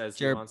says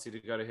he wants you to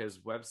go to his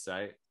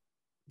website,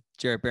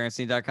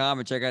 JarrettBerenstein.com,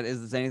 and check out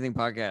Is This Anything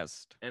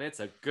podcast. And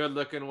it's a good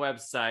looking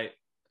website.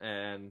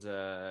 And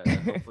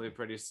hopefully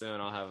pretty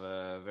soon I'll have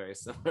a very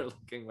similar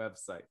looking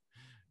website,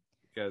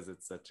 because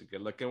it's such a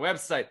good looking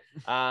website.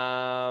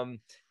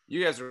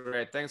 You guys are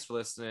great. Thanks for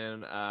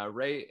listening.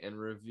 Rate and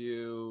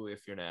review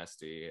if you're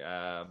nasty.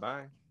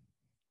 Bye.